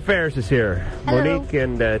 Save Ferris is here. Hello. Monique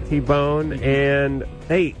and T-Bone. And,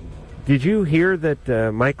 hey, did you hear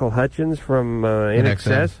that Michael Hutchins from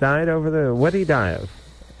InXS died over the... What did he die of?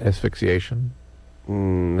 Asphyxiation.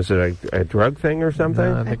 Was it a drug thing or something?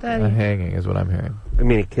 No, I think a hanging is what I'm hearing. I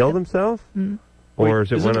mean, he killed himself? Mm. Or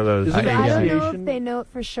is it one of those... I don't know if they know it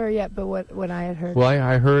for sure yet, but what I had heard. Well,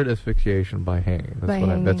 I heard asphyxiation by hanging.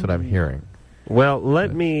 That's what I'm hearing. Well,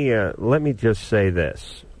 let me just say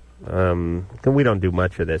this. We don't do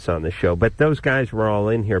much of this on the show, but those guys were all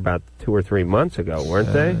in here about 2 or 3 months ago,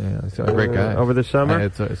 weren't they? Yeah, he's a great guy. Over the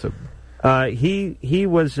summer? He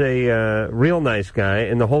was a real nice guy,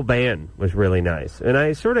 and the whole band was really nice. And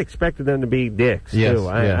I sort of expected them to be dicks, too.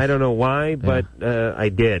 I don't know why, but I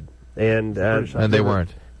did. And they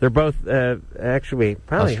weren't. They're both, actually,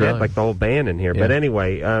 probably Australian. had like the whole band in here. Yeah. But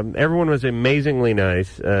anyway, everyone was amazingly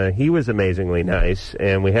nice. He was amazingly nice,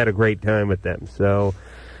 and we had a great time with them. So,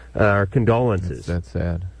 our condolences. That's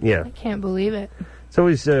sad. Yeah. I can't believe it. It's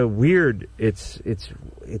always weird. It's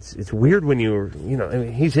weird when I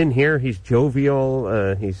mean, he's in here, he's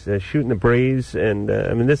jovial, he's shooting the breeze, and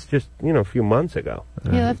I mean, this just, a few months ago.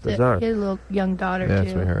 He left it. He had a little young daughter, too.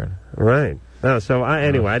 That's what I heard. Right. Oh, so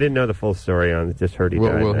anyway, I didn't know the full story on it. Just heard he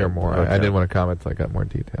died. We'll hear more. Okay. I didn't want to comment until I got more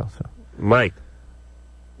detail. So, Mike.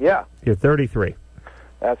 Yeah. You're 33.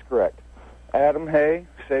 That's correct. Adam, hey,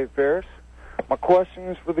 Save Ferris. My question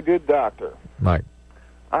is for the good doctor. Mike.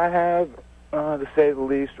 I have, to say the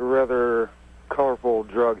least, a rather colorful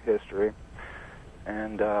drug history.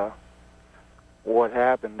 And what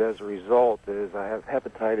happened as a result is I have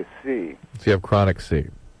hepatitis C. So you have chronic C.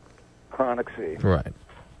 Chronic C. Right.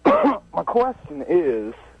 My question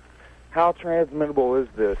is, how transmittable is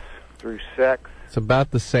this? Through sex? It's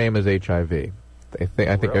about the same as HIV. I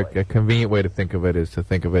think a convenient way to think of it is to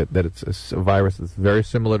think of it that it's a virus that's very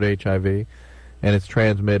similar to HIV, and it's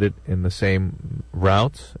transmitted in the same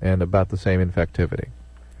routes and about the same infectivity.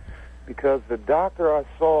 Because the doctor I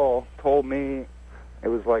saw told me it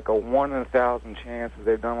was like a 1 in 1,000 chance.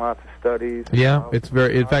 They've done lots of studies. Yeah, it's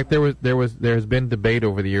very. In fact, there has been debate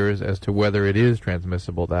over the years as to whether it is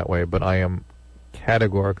transmissible that way, but I am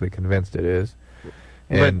categorically convinced it is.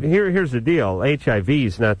 But here's the deal: HIV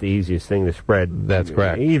is not the easiest thing to spread. That's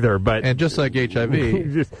correct. Either, but and just like HIV,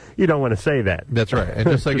 you don't want to say that. That's right. And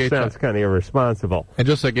just like it sounds kind of irresponsible. And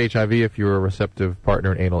just like HIV, if you're a receptive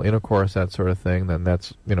partner in anal intercourse, that sort of thing, then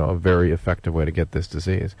that's a very effective way to get this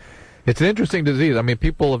disease. It's an interesting disease. I mean,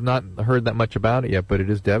 people have not heard that much about it yet, but it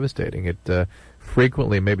is devastating. It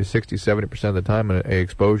frequently, maybe 60-70% of the time, an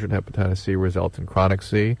exposure to hepatitis C results in chronic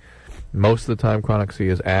C. Most of the time, chronic C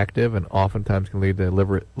is active and oftentimes can lead to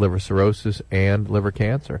liver cirrhosis and liver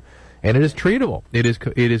cancer. And it is treatable. It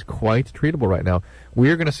is quite treatable right now. We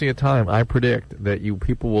are going to see a time, I predict, that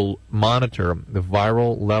people will monitor the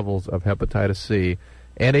viral levels of hepatitis C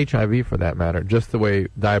and HIV, for that matter, just the way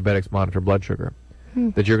diabetics monitor blood sugar.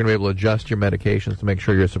 That you're going to be able to adjust your medications to make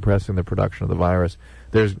sure you're suppressing the production of the virus.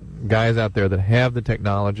 There's guys out there that have the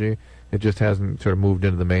technology. It just hasn't sort of moved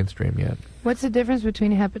into the mainstream yet. What's the difference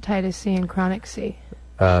between hepatitis C and chronic C?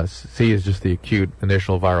 C is just the acute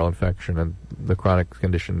initial viral infection, and the chronic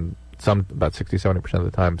condition, about 60-70% of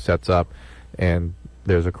the time, sets up, and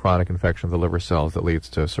there's a chronic infection of the liver cells that leads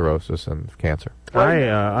to cirrhosis and cancer.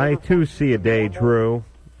 I too see a day, Drew.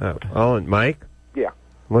 Mike? Yeah.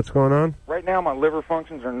 What's going on? Right now, my liver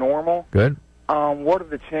functions are normal. Good. What are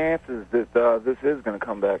the chances that this is going to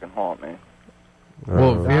come back and haunt me?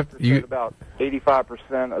 Well, said about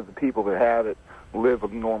 85% of the people that have it live a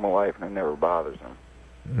normal life and it never bothers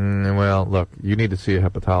them. Well, look, you need to see a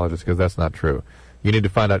hepatologist because that's not true. You need to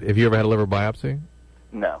find out if you ever had a liver biopsy.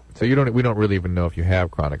 No. So we don't really even know if you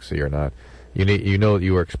have chronic C or not. You know that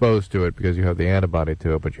you were exposed to it because you have the antibody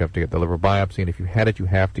to it, but you have to get the liver biopsy, and if you had it, you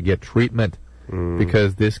have to get treatment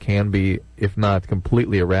because this can be, if not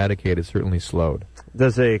completely eradicated, certainly slowed.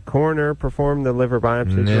 Does a coroner perform the liver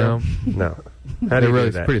biopsy? No. No. How do you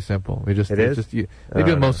do that? It's pretty simple. They do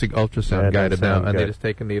it mostly ultrasound guided now, and good. they just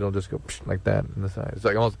take a needle and just go like that in the side. It's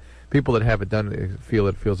like almost people that have it done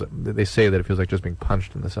they say that it feels like just being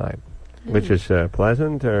punched in the side. Which is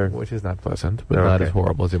pleasant, or which is not pleasant, but not as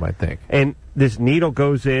horrible as you might think. And this needle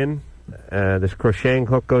goes in, this crocheting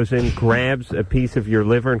hook goes in, grabs a piece of your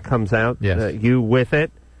liver and comes out. Yes. You with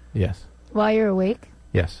it. Yes. While you're awake?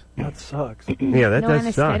 Yes. That sucks. Yeah, that no does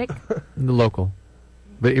anesthetic? suck. The local,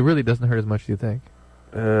 but it really doesn't hurt as much as you think.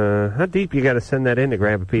 How deep you got to send that in to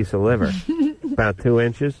grab a piece of liver? About 2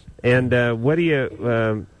 inches. And what do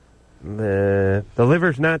you? The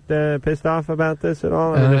liver's not pissed off about this at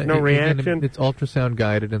all? There's no reaction? It's ultrasound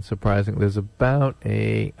guided, and surprising. There's about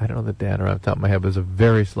I don't know the data off the top of my head, but there's a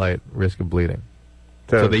very slight risk of bleeding.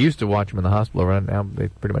 So they used to watch them in the hospital, right? Now they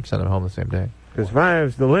pretty much send them home the same day. Because if I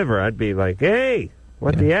was the liver, I'd be like, hey,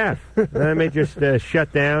 what the F? Then I may just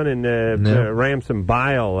shut down and ram some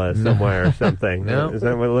bile somewhere or something. No. Is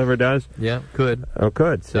that what the liver does? Yeah, could. Oh,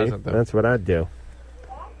 could. See? Doesn't, though. That's what I'd do.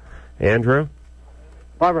 Andrew?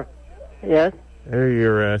 Barbara. Yes?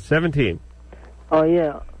 You're 17. Oh,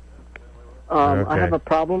 yeah. Okay. I have a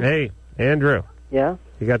problem. Hey, Andrew. Yeah?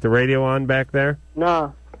 You got the radio on back there?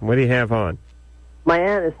 No. What do you have on? My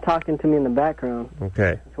aunt is talking to me in the background.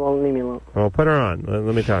 Okay. She won't leave me alone. Well, put her on.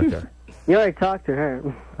 Let me talk to her. You already talked to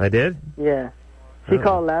her. I did? Yeah. She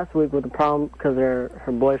called last week with a problem because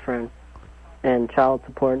her boyfriend and child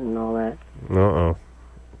support and all that. Uh-oh.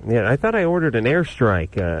 Yeah, I thought I ordered an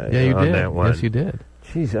airstrike you on did. that one. Yes, you did.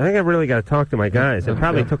 Jeez, I think I really got to talk to my guys. I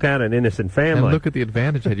probably took out an innocent family. And look at the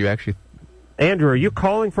advantage that you actually... Andrew, are you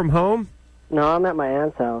calling from home? No, I'm at my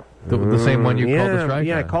aunt's house. The same one you called the strike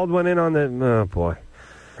Yeah, I on. called one in on the... Oh, boy.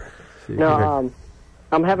 No,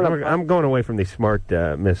 I'm having I'm going away from these smart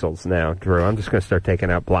missiles now, Drew. I'm just going to start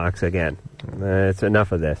taking out blocks again. It's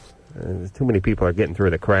enough of this. Too many people are getting through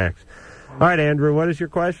the cracks. All right, Andrew, what is your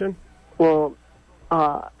question? Well,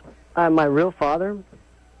 my real father,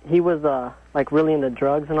 he was like really into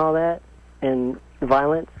drugs and all that, and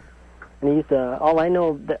violence. And he used to. All I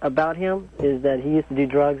know about him is that he used to do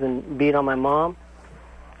drugs and beat on my mom.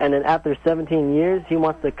 And then after 17 years, he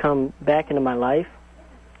wants to come back into my life.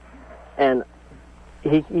 And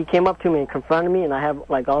he came up to me and confronted me, and I have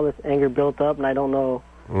like all this anger built up, and I don't know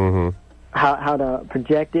how to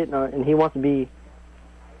project it. And he wants to be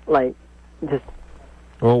like just.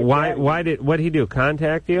 Well, what did he do?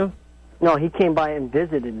 Contact you? No, he came by and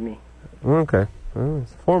visited me. Okay, well,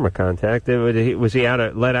 it's a form of contact. Was he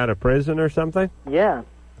let out of prison or something? Yeah.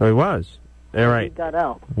 Oh, he was. All right. He got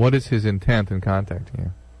out. What is his intent in contacting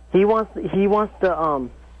you? He wants to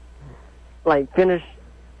like finish,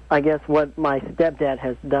 I guess, what my stepdad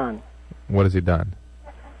has done. What has he done?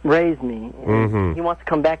 Raised me. Mm-hmm. He wants to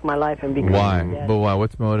come back in my life and become Why? my dad. But why?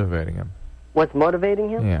 What's motivating him? What's motivating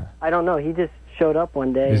him? Yeah. I don't know. He just showed up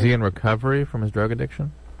one day. Is he in recovery from his drug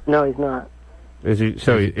addiction? No, he's not. Is he?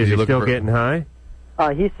 So is he still getting high?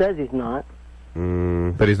 He says he's not.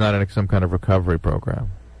 But he's not in some kind of recovery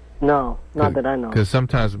program. No, not that I know. Because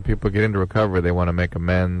sometimes when people get into recovery, they want to make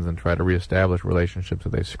amends and try to reestablish relationships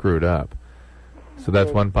that they screwed up. So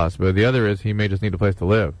that's one possibility. The other is he may just need a place to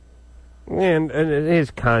live. And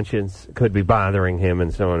his conscience could be bothering him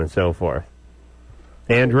and so on and so forth.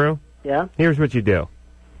 Andrew? Yeah? Here's what you do.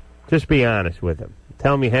 Just be honest with him.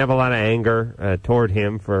 Tell him you have a lot of anger toward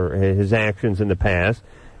him for his actions in the past.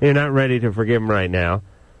 You're not ready to forgive him right now.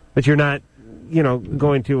 But you're not,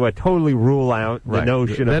 going to totally rule out the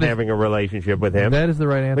notion of having a relationship with him. That is the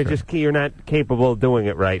right answer. But you're not capable of doing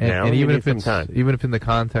it right now. And even if even if in the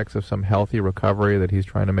context of some healthy recovery that he's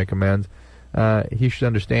trying to make amends, he should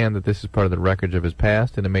understand that this is part of the wreckage of his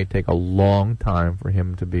past, and it may take a long time for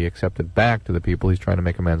him to be accepted back to the people he's trying to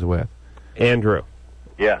make amends with. Andrew.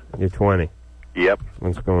 Yeah. You're 20. Yep.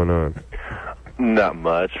 What's going on? Not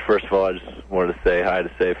much. First of all, I just wanted to say hi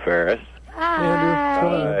to Save Ferris.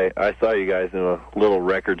 Hi. I saw you guys in a little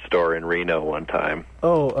record store in Reno one time.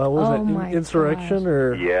 Oh, what was Oh my that? Insurrection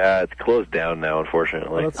or? Yeah, it's closed down now,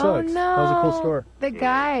 unfortunately. Oh, that Oh sucks. no! That was a cool store. The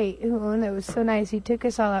guy that was so nice. He took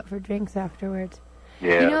us all out for drinks afterwards.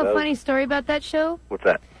 Yeah. You know a funny story about that show? What's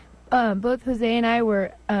that? Both Jose and I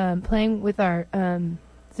were playing with our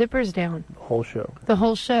zippers down. The whole show. The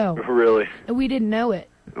whole show. Really? And we didn't know it.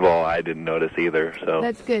 Well, I didn't notice either, so.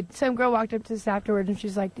 That's good. Some girl walked up to us afterwards and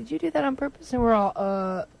she's like, "Did you do that on purpose?" And we're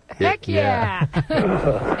all, heck yeah.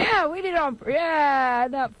 Yeah, we did it on purpose. Yeah,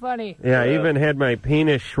 not funny. Yeah, I even had my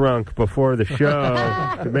penis shrunk before the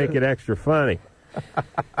show to make it extra funny.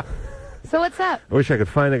 So what's up? I wish I could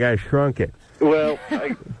find the guy who shrunk it. Well,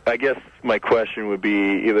 I guess my question would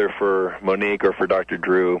be either for Monique or for Dr.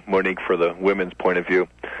 Drew. Monique, for the women's point of view.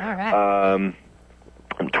 All right.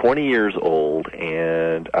 I'm 20 years old,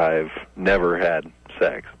 and I've never had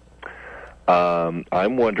sex.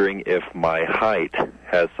 I'm wondering if my height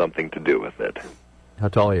has something to do with it. How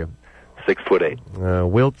tall are you?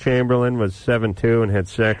 6'8". Wilt Chamberlain was 7'2" and had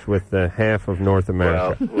sex with half of North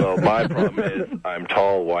America. Well, my problem is I'm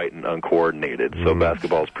tall, white, and uncoordinated, so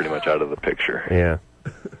basketball's pretty much out of the picture. Yeah.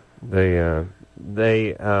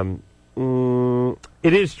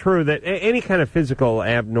 It is true that any kind of physical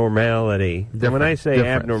abnormality, when I say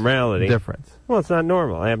abnormality... Difference. Well, it's not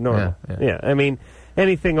normal, abnormal. Yeah. I mean,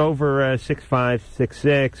 anything over 6'5",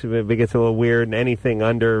 6'6", it gets a little weird, and anything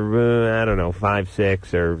under,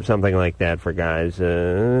 5'6", or something like that for guys,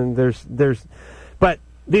 but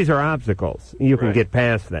these are obstacles. You can get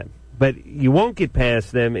past them. But you won't get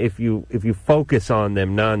past them if you focus on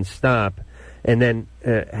them nonstop, and then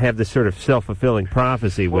have this sort of self-fulfilling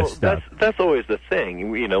prophecy with stuff. That's always the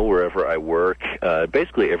thing. Wherever I work,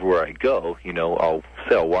 basically everywhere I go, I'll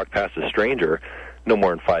walk past a stranger, no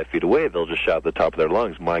more than 5 feet away, they'll just shout at the top of their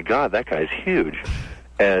lungs, "My God, that guy's huge!"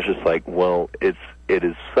 And it's just like, well, it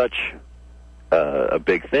is such a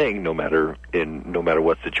big thing, no matter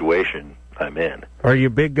what situation I'm in. Are you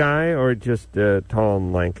a big guy or just tall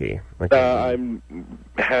and lanky? I'm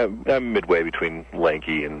midway between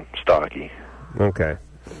lanky and stocky. Okay.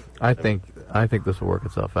 I think this will work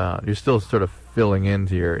itself out. You're still sort of filling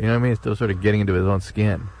into your, you know what I mean? Still sort of getting into his own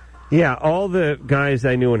skin. Yeah, all the guys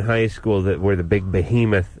I knew in high school that were the big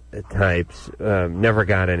behemoth types never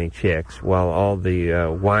got any chicks, while all the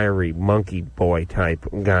wiry monkey boy type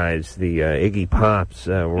guys, the Iggy Pops,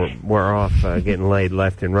 were off getting laid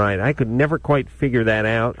left and right. I could never quite figure that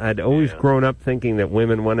out. I'd always grown up thinking that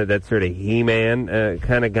women wanted that sort of He-Man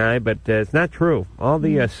kind of guy, but it's not true. All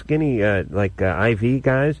the skinny, like IV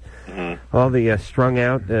guys, all the strung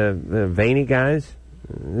out, veiny guys,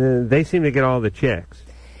 they seem to get all the chicks.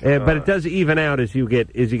 But it does even out as you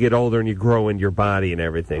get older and you grow in your body and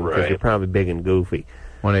everything, because you're probably big and goofy.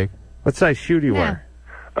 What size shoe do you wear?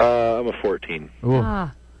 I'm a 14.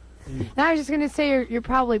 Ah. Now, I was just going to say you're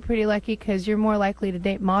probably pretty lucky because you're more likely to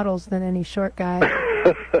date models than any short guy.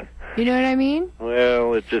 You know what I mean?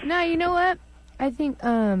 Well, it just... No, you know what? I think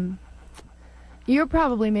you're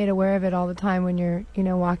probably made aware of it all the time when you're,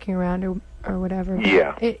 walking around or whatever. But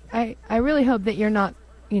yeah. I really hope that you're not,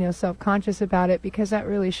 self-conscious about it, because that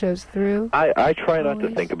really shows through. I try not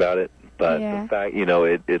to think about it, but the fact,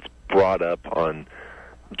 it's brought up on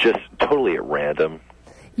just totally at random.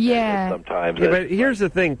 Yeah. Sometimes. Yeah, but here's the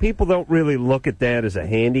thing. People don't really look at that as a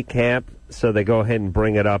handicap, so they go ahead and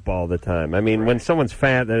bring it up all the time. I mean, when someone's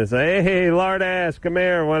fat, they say, hey, lard ass, come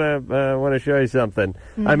here, want to show you something.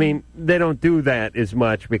 Mm-hmm. I mean, they don't do that as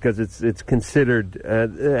much because it's considered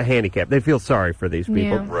a handicap. They feel sorry for these people.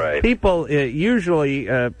 Yeah. Right. People, usually,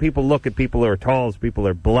 people look at people who are tall as people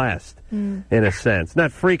who are blessed, in a sense.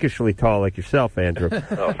 Not freakishly tall like yourself, Andrew.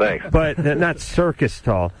 Oh, thanks. But not circus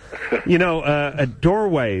tall.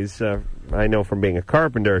 Doorways, I know from being a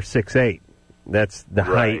carpenter, 6'8". That's the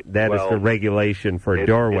height. That is the regulation for a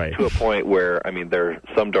doorway. It's to a point where, there are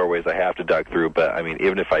some doorways I have to duck through, but,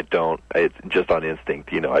 even if I don't, it's just on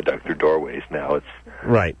instinct. I duck through doorways now. It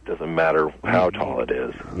doesn't matter how tall it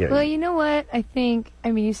is. Yeah. Well, you know what? I think,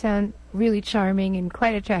 you sound really charming and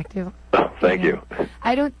quite attractive. Oh, thank you.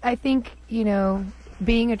 I think,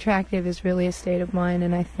 being attractive is really a state of mind,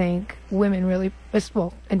 and I think women really,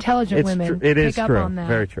 intelligent women pick up on that.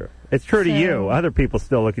 Very true. It's true to you. Other people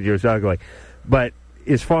still look at you as ugly. But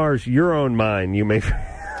as far as your own mind, you may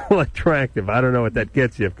feel attractive. I don't know what that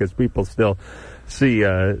gets you, because people still see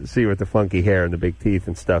with the funky hair and the big teeth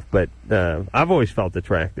and stuff. But I've always felt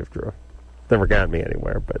attractive, Drew. Never got me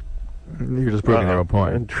anywhere, but... You're just proving your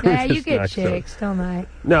point. Yeah, you get chicks, don't I?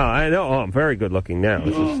 No, I know. Oh, I'm very good looking now.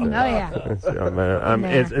 It's just, as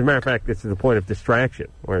a matter of fact, it's to the point of distraction.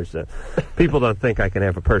 Whereas people don't think I can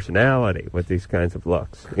have a personality with these kinds of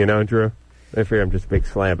looks. You know, Drew? They figure I'm just a big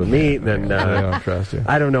slab of meat, then I don't trust you.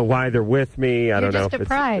 I don't know why they're with me. I don't know if it's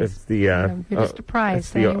the you're just a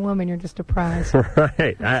prize. Any woman, you're just a prize.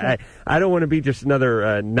 Right. I don't want to be just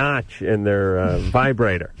another notch in their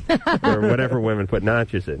vibrator or whatever women put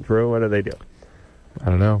notches in. Drew, what do they do? I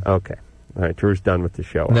don't know. Okay. All right. Drew's done with the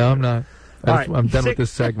show. No, I'm not. Right. I'm done with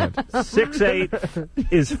this segment. 6'8"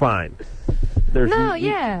 is fine.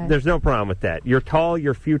 There's no problem with that. You're tall.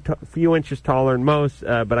 You're few inches taller than most,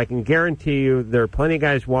 but I can guarantee you there are plenty of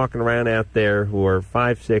guys walking around out there who are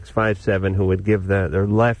 5'6", 5'7", who would give their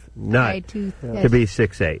left nut to be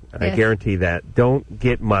 6'8". Yes. I guarantee that. Don't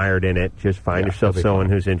get mired in it. Just find yourself someone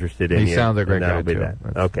who's interested in you. He sounds like a great guy, be too. that.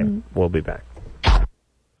 Okay, we'll be back.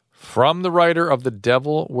 From the writer of The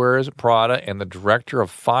Devil Wears Prada and the director of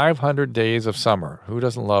 500 Days of Summer. Who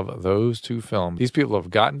doesn't love those two films? These people have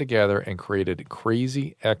gotten together and created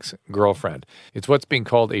Crazy Ex-Girlfriend. It's what's being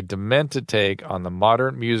called a demented take on the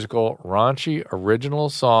modern musical, raunchy original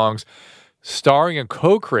songs, starring and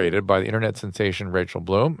co-created by the internet sensation Rachel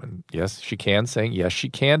Bloom. And yes, she can sing. Yes, she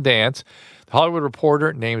can dance. The Hollywood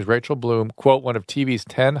Reporter names Rachel Bloom, quote, one of TV's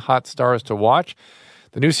 10 hot stars to watch.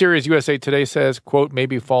 The new series, USA Today, says, quote,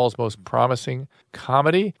 maybe fall's most promising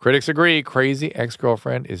comedy. Critics agree. Crazy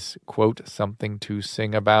Ex-Girlfriend is, quote, something to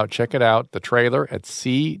sing about. Check it out. The trailer at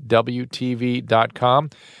CWTV.com.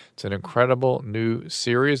 It's an incredible new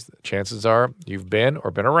series. Chances are you've been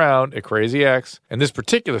or been around a Crazy Ex. In this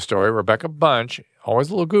particular story, Rebecca Bunch, always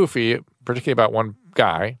a little goofy, particularly about one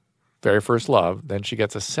guy, very first love. Then she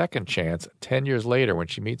gets a second chance 10 years later when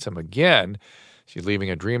she meets him again. She's leaving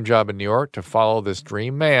a dream job in New York to follow this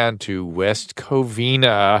dream man to West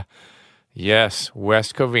Covina. Yes,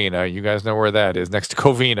 West Covina. You guys know where that is, next to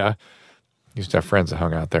Covina. Used to have friends that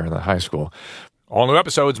hung out there in the high school. All new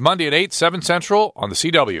episodes Monday at 8, 7 Central on the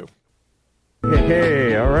CW.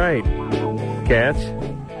 Hey, all right. Cats.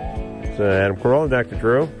 It's Adam Carolla, Dr.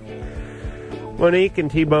 Drew. Monique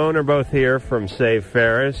and T-Bone are both here from Save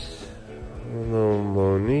Ferris. Although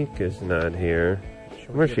Monique is not here.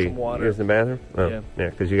 Where's she? Here's the bathroom? Oh, yeah,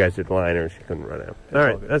 because you guys did line her and she couldn't run out. All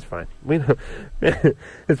right, that's fine. We know.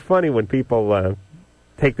 It's funny when people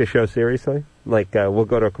take the show seriously. Like, we'll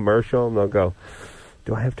go to a commercial and they'll go,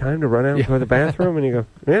 do I have time to run out and go to the bathroom? And you go,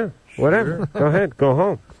 yeah, Whatever. Go ahead. Go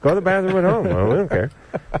home. Go to the bathroom at home. Well, we don't care.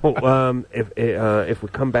 Well, if we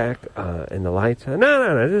come back and the lights...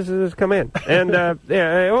 No. Just come in. And,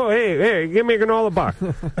 hey, give me a granola bar.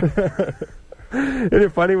 Isn't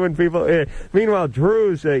it funny when people... meanwhile,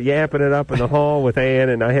 Drew's yapping it up in the hall with Ann,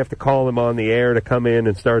 and I have to call him on the air to come in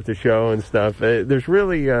and start the show and stuff. There's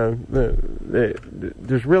really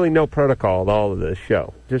no protocol to all of this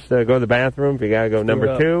show. Just go to the bathroom. If you got to go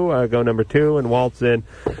number two, and waltz in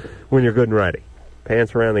when you're good and ready.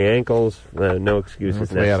 Pants around the ankles, no excuses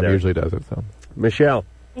That's necessary. the way Adam usually does it. So, Michelle.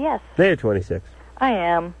 Yes. They're 26. I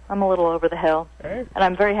am. I'm a little over the hill. And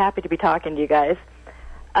I'm very happy to be talking to you guys.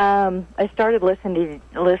 I started listening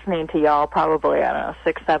to y'all probably,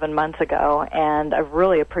 6-7 months ago, and I've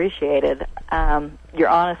really appreciated your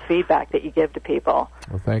honest feedback that you give to people.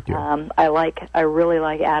 Well, thank you. I really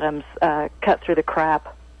like Adam's cut through the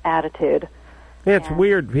crap attitude. Yeah, it's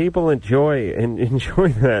weird. People enjoy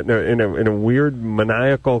that in a weird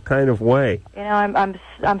maniacal kind of way. You know,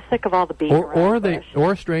 I'm sick of all the beating around.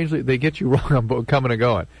 Or strangely, they get you wrong on coming and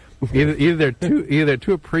going. Either they're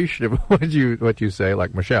too appreciative of what you say,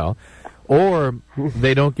 like Michelle, or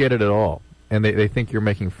they don't get it at all, and they think you're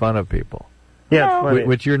making fun of people. Yeah, no.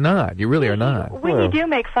 Which you're not. You really are not. When you do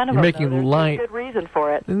make fun of them, making there's light. a good reason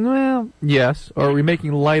for it. Well, yes, or we're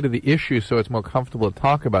making light of the issue so it's more comfortable to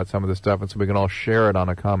talk about some of the stuff, and so we can all share it on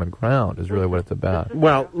a common ground. Is really what it's about.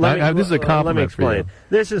 Well, this is a compliment. Let me explain. For you.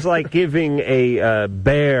 This is like giving a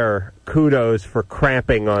bear kudos for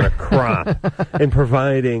crapping on a crop and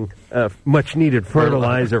providing much-needed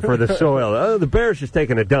fertilizer for the soil. Oh, the bear's just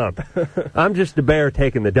taking a dump. I'm just the bear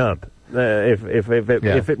taking the dump. If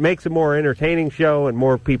it makes a more entertaining show and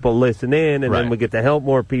more people listen in, and then we get to help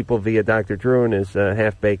more people via Dr. Drew and his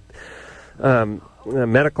half-baked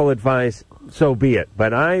medical advice, so be it.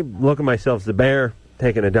 But I look at myself as the bear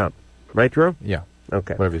taking a dump. Right, Drew? Yeah.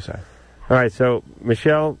 Okay. Whatever you say. All right, so,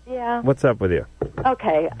 Michelle, what's up with you?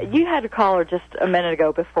 Okay, you had a caller just a minute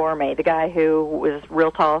ago before me, the guy who was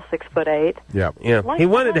real tall, 6'8". Yeah. He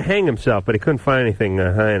wanted to hang himself, but he couldn't find anything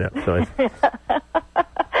high enough, so he's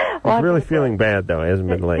really feeling bad, though. He hasn't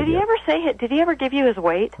been late yet. Did he ever give you his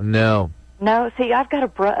weight? No. No, see, I've got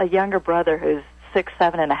a younger brother who's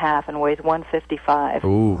 6'7.5" and weighs 155.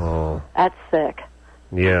 Ooh. Oh. That's sick.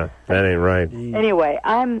 Yeah, that ain't right. Anyway,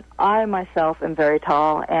 I myself am very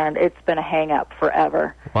tall, and it's been a hang-up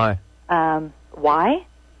forever. Why? Why?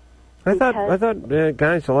 I thought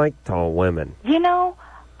guys like tall women. You know,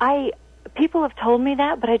 people have told me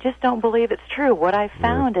that, but I just don't believe it's true. What I've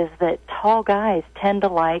found is that tall guys tend to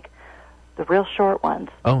like the real short ones.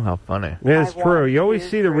 Oh, how funny. Yeah, it's true. You always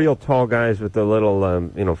see the real tall guys with the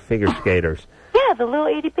little, figure skaters. Yeah, the little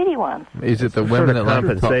itty-bitty ones. Is it the women that like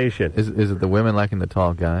compensation? Is it the women liking the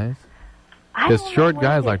tall guys? Because short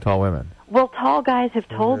guys like tall women. Well, tall guys have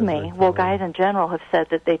told me, guys in general have said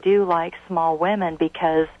that they do like small women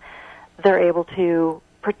because they're able to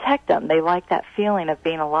protect them. They like that feeling of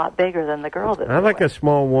being a lot bigger than the girl that I like a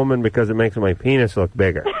small woman because it makes my penis look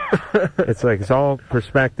bigger. It's all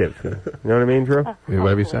perspective. You know what I mean, Drew?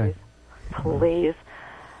 Whatever you say. Please.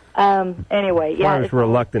 Anyway, I was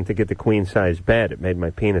reluctant to get the queen-size bed. It made my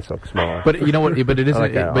penis look smaller. But you know what? But it isn't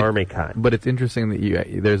like an army cot. But it's interesting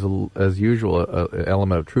that there's, as usual, an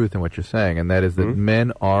element of truth in what you're saying, and that is that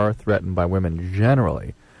men are threatened by women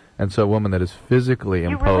generally, and so a woman that is physically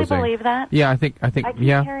imposing. You really believe that? Yeah, I think. I keep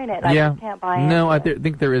hearing it. I just can't buy No, into I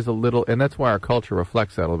think there is a little, and that's why our culture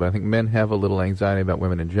reflects that a little bit. I think men have a little anxiety about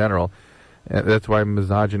women in general. That's why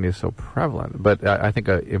misogyny is so prevalent. But I think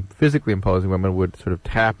physically imposing women would sort of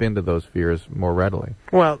tap into those fears more readily.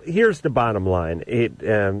 Well, here's the bottom line.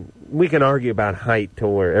 We can argue about height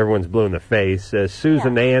till where everyone's blue in the face.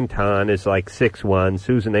 Susan Anton is like 6'1".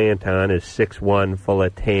 Susan Anton is 6'1", full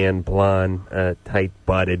of tan, blonde,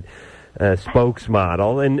 tight-butted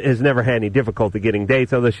spokesmodel, and has never had any difficulty getting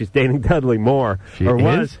dates, although she's dating Dudley Moore.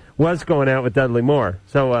 Was going out with Dudley Moore.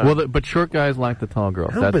 So, but short guys like the tall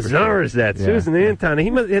girls. How bizarre is that? Yeah. Susan Anton,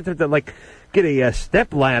 he must have to, get a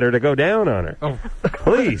step ladder to go down on her. Oh.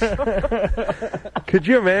 Please. Could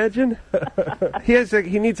you imagine?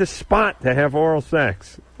 He needs a spot to have oral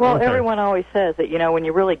sex. Well, everyone always says that, when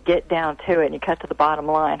you really get down to it and you cut to the bottom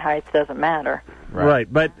line, height doesn't matter.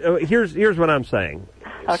 Right, but here's what I'm saying.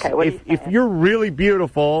 Okay, if you're really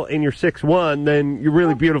beautiful and you're 6'1", then you're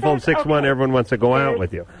really beautiful and 6'1", everyone wants to go out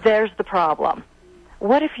with you. There's the problem.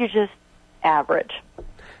 What if you're just average?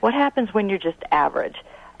 What happens when you're just average?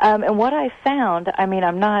 And what I found,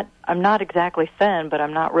 I'm not exactly thin, but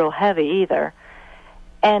I'm not real heavy either.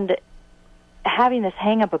 And having this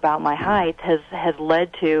hang-up about my height has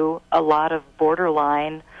led to a lot of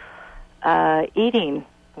borderline eating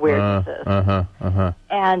weirdnesses.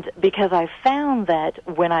 And because I found that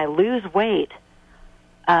when I lose weight,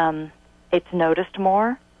 it's noticed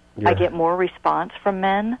more. Yeah. I get more response from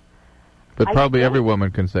men. But I probably get every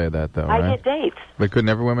woman can say that, though, I right? get dates. But couldn't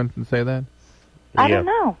every woman say that? I don't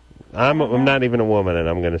know. I'm not even a woman, and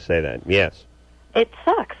I'm going to say that. Yes. It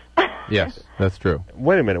sucks. Yes, that's true.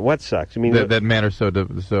 Wait a minute. What sucks? You mean that men are so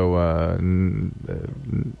tuned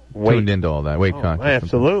into all that weight conscious?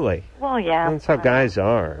 Absolutely. Well, yeah. That's how guys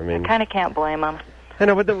are. I mean, Kind of can't blame them. I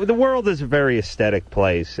know, but the world is a very aesthetic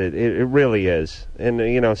place. It really is,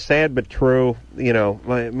 and sad but true.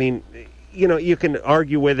 I mean, you can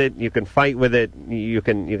argue with it, you can fight with it, you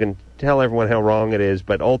can tell everyone how wrong it is,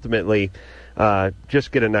 but ultimately,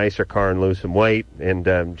 just get a nicer car and lose some weight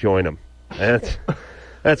and join them.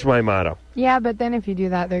 That's my motto. Yeah, but then if you do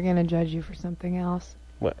that, they're going to judge you for something else.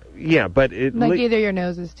 Well, yeah, but either your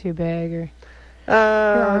nose is too big or your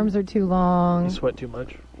arms are too long. You sweat too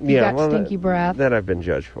much. You got stinky breath. That I've been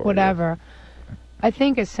judged for. Whatever. Yeah. I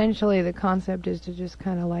think essentially the concept is to just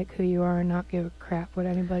kind of like who you are and not give a crap what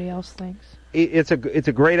anybody else thinks. It's a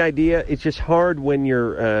great idea. It's just hard when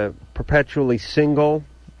you're perpetually single.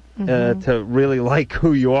 To really like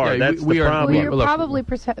who you are. Yeah, that's the problem. Well, you're probably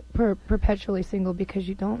perpetually single because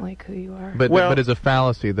you don't like who you are. But it's a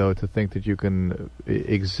fallacy, though, to think that you can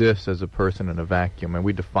exist as a person in a vacuum. And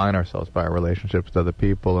we define ourselves by our relationships with other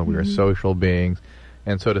people, and we are social beings.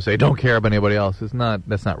 And so to say, don't care about anybody else, that's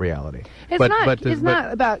not reality. It's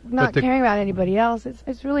not about not caring about anybody else.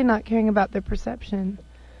 It's really not caring about their perception.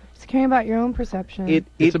 It's caring about your own perception.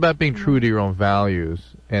 It's about being true to your own values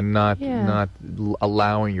and not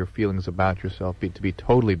allowing your feelings about yourself to be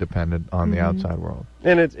totally dependent on the outside world.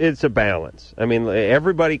 And it's a balance. I mean,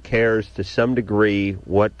 everybody cares to some degree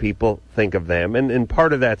what people think of them, and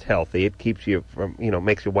part of that's healthy. It keeps you from,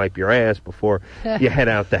 makes you wipe your ass before you head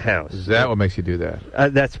out the house. Is that what makes you do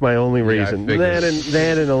that? That's my only reason. That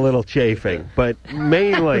and a little chafing, but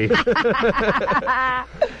mainly,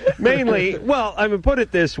 well, I mean, put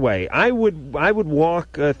it this way: I would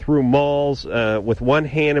walk through malls with one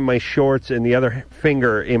hand in my shorts and the other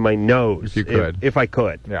finger in my nose, if I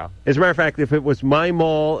could. Yeah. As a matter of fact, if it was my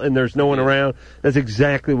mall and there's no one around, that's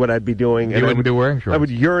exactly what I'd be doing. You wouldn't be wearing shorts. I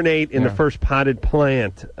would urinate in the first potted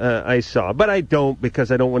plant I saw, but I don't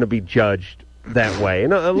because I don't want to be judged that way.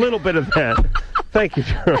 And a little bit of that. Thank you,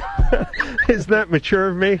 Drew. Isn't that mature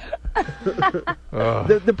of me?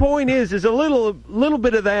 The point is a little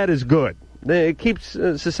bit of that is good. It keeps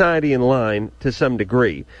society in line to some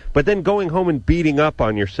degree, but then going home and beating up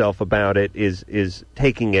on yourself about it is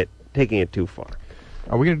taking it too far.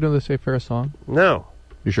 Are we going to do the Say Ferris song? No.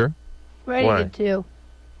 You sure? Ready to do.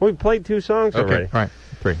 We played 2 songs already. All right,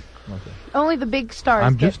 3. Okay. Only the big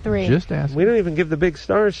stars get 3. Just asking. We don't even give the big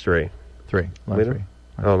stars 3. 3. Line 3.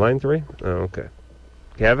 Oh, line 3? Oh, okay.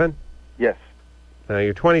 Kevin? Yes.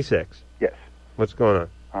 You're 26. Yes. What's going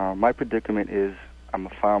on? My predicament is I'm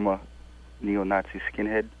a farmer, neo-Nazi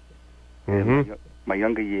skinhead. Mm-hmm. In my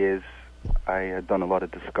younger years, I had done a lot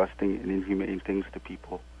of disgusting and inhumane things to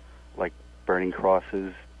people, like burning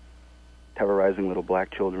crosses, terrorizing little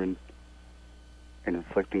black children, and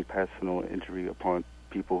inflicting personal injury upon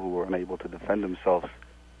people who were unable to defend themselves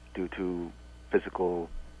due to physical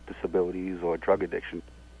disabilities or drug addiction.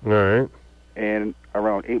 All right. And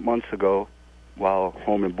around 8 months ago, while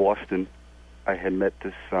home in Boston, I had met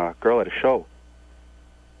this girl at a show.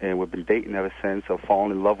 And we've been dating ever since. I've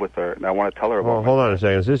fallen in love with her, and I want to tell her about it. Hold on a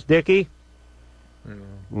second. Is this Dickie?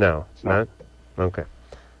 No, it's not. Okay.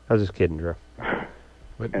 I was just kidding, Drew.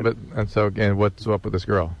 And so, again, what's up with this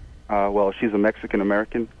girl? Well, she's a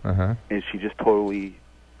Mexican-American, and she just totally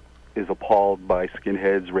is appalled by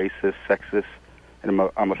skinheads, racists, sexists, and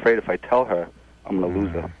I'm afraid if I tell her, I'm going to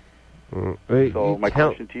lose her. So my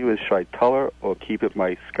question to you is, should I tell her or keep it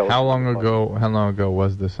my skeleton? How long ago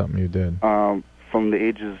was this something you did? From the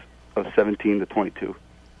ages of 17 to 22.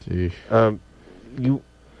 Jeez.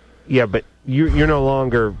 But you're no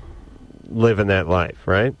longer living that life,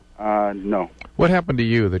 right? No. What happened to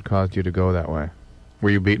you that caused you to go that way? Were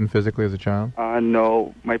you beaten physically as a child?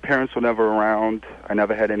 No. My parents were never around. I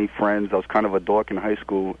never had any friends. I was kind of a dork in high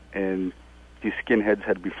school, and these skinheads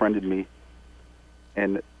had befriended me.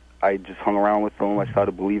 And I just hung around with them. I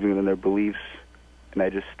started believing in their beliefs, and I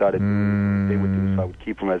just started doing what they would do, so I would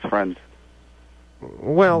keep them as friends.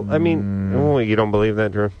 Well, I mean, you don't believe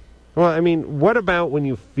that, Drew? Well, I mean, what about when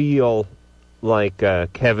you feel like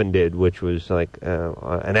Kevin did, which was like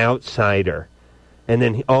an outsider, and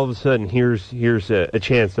then all of a sudden here's a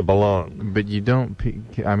chance to belong. But you don't.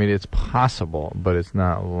 I mean, it's possible, but it's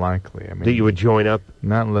not likely. I mean, that you would join up,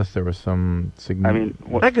 not unless there was some significant. I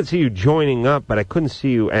mean, I could see you joining up, but I couldn't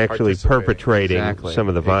see you actually perpetrating some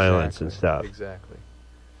of the violence and stuff. Exactly.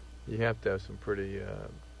 You have to have some pretty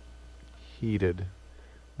heated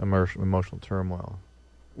emotional turmoil.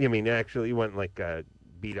 I mean, actually, you went like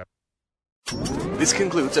beat up. This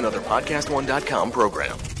concludes another PodcastOne.com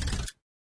program.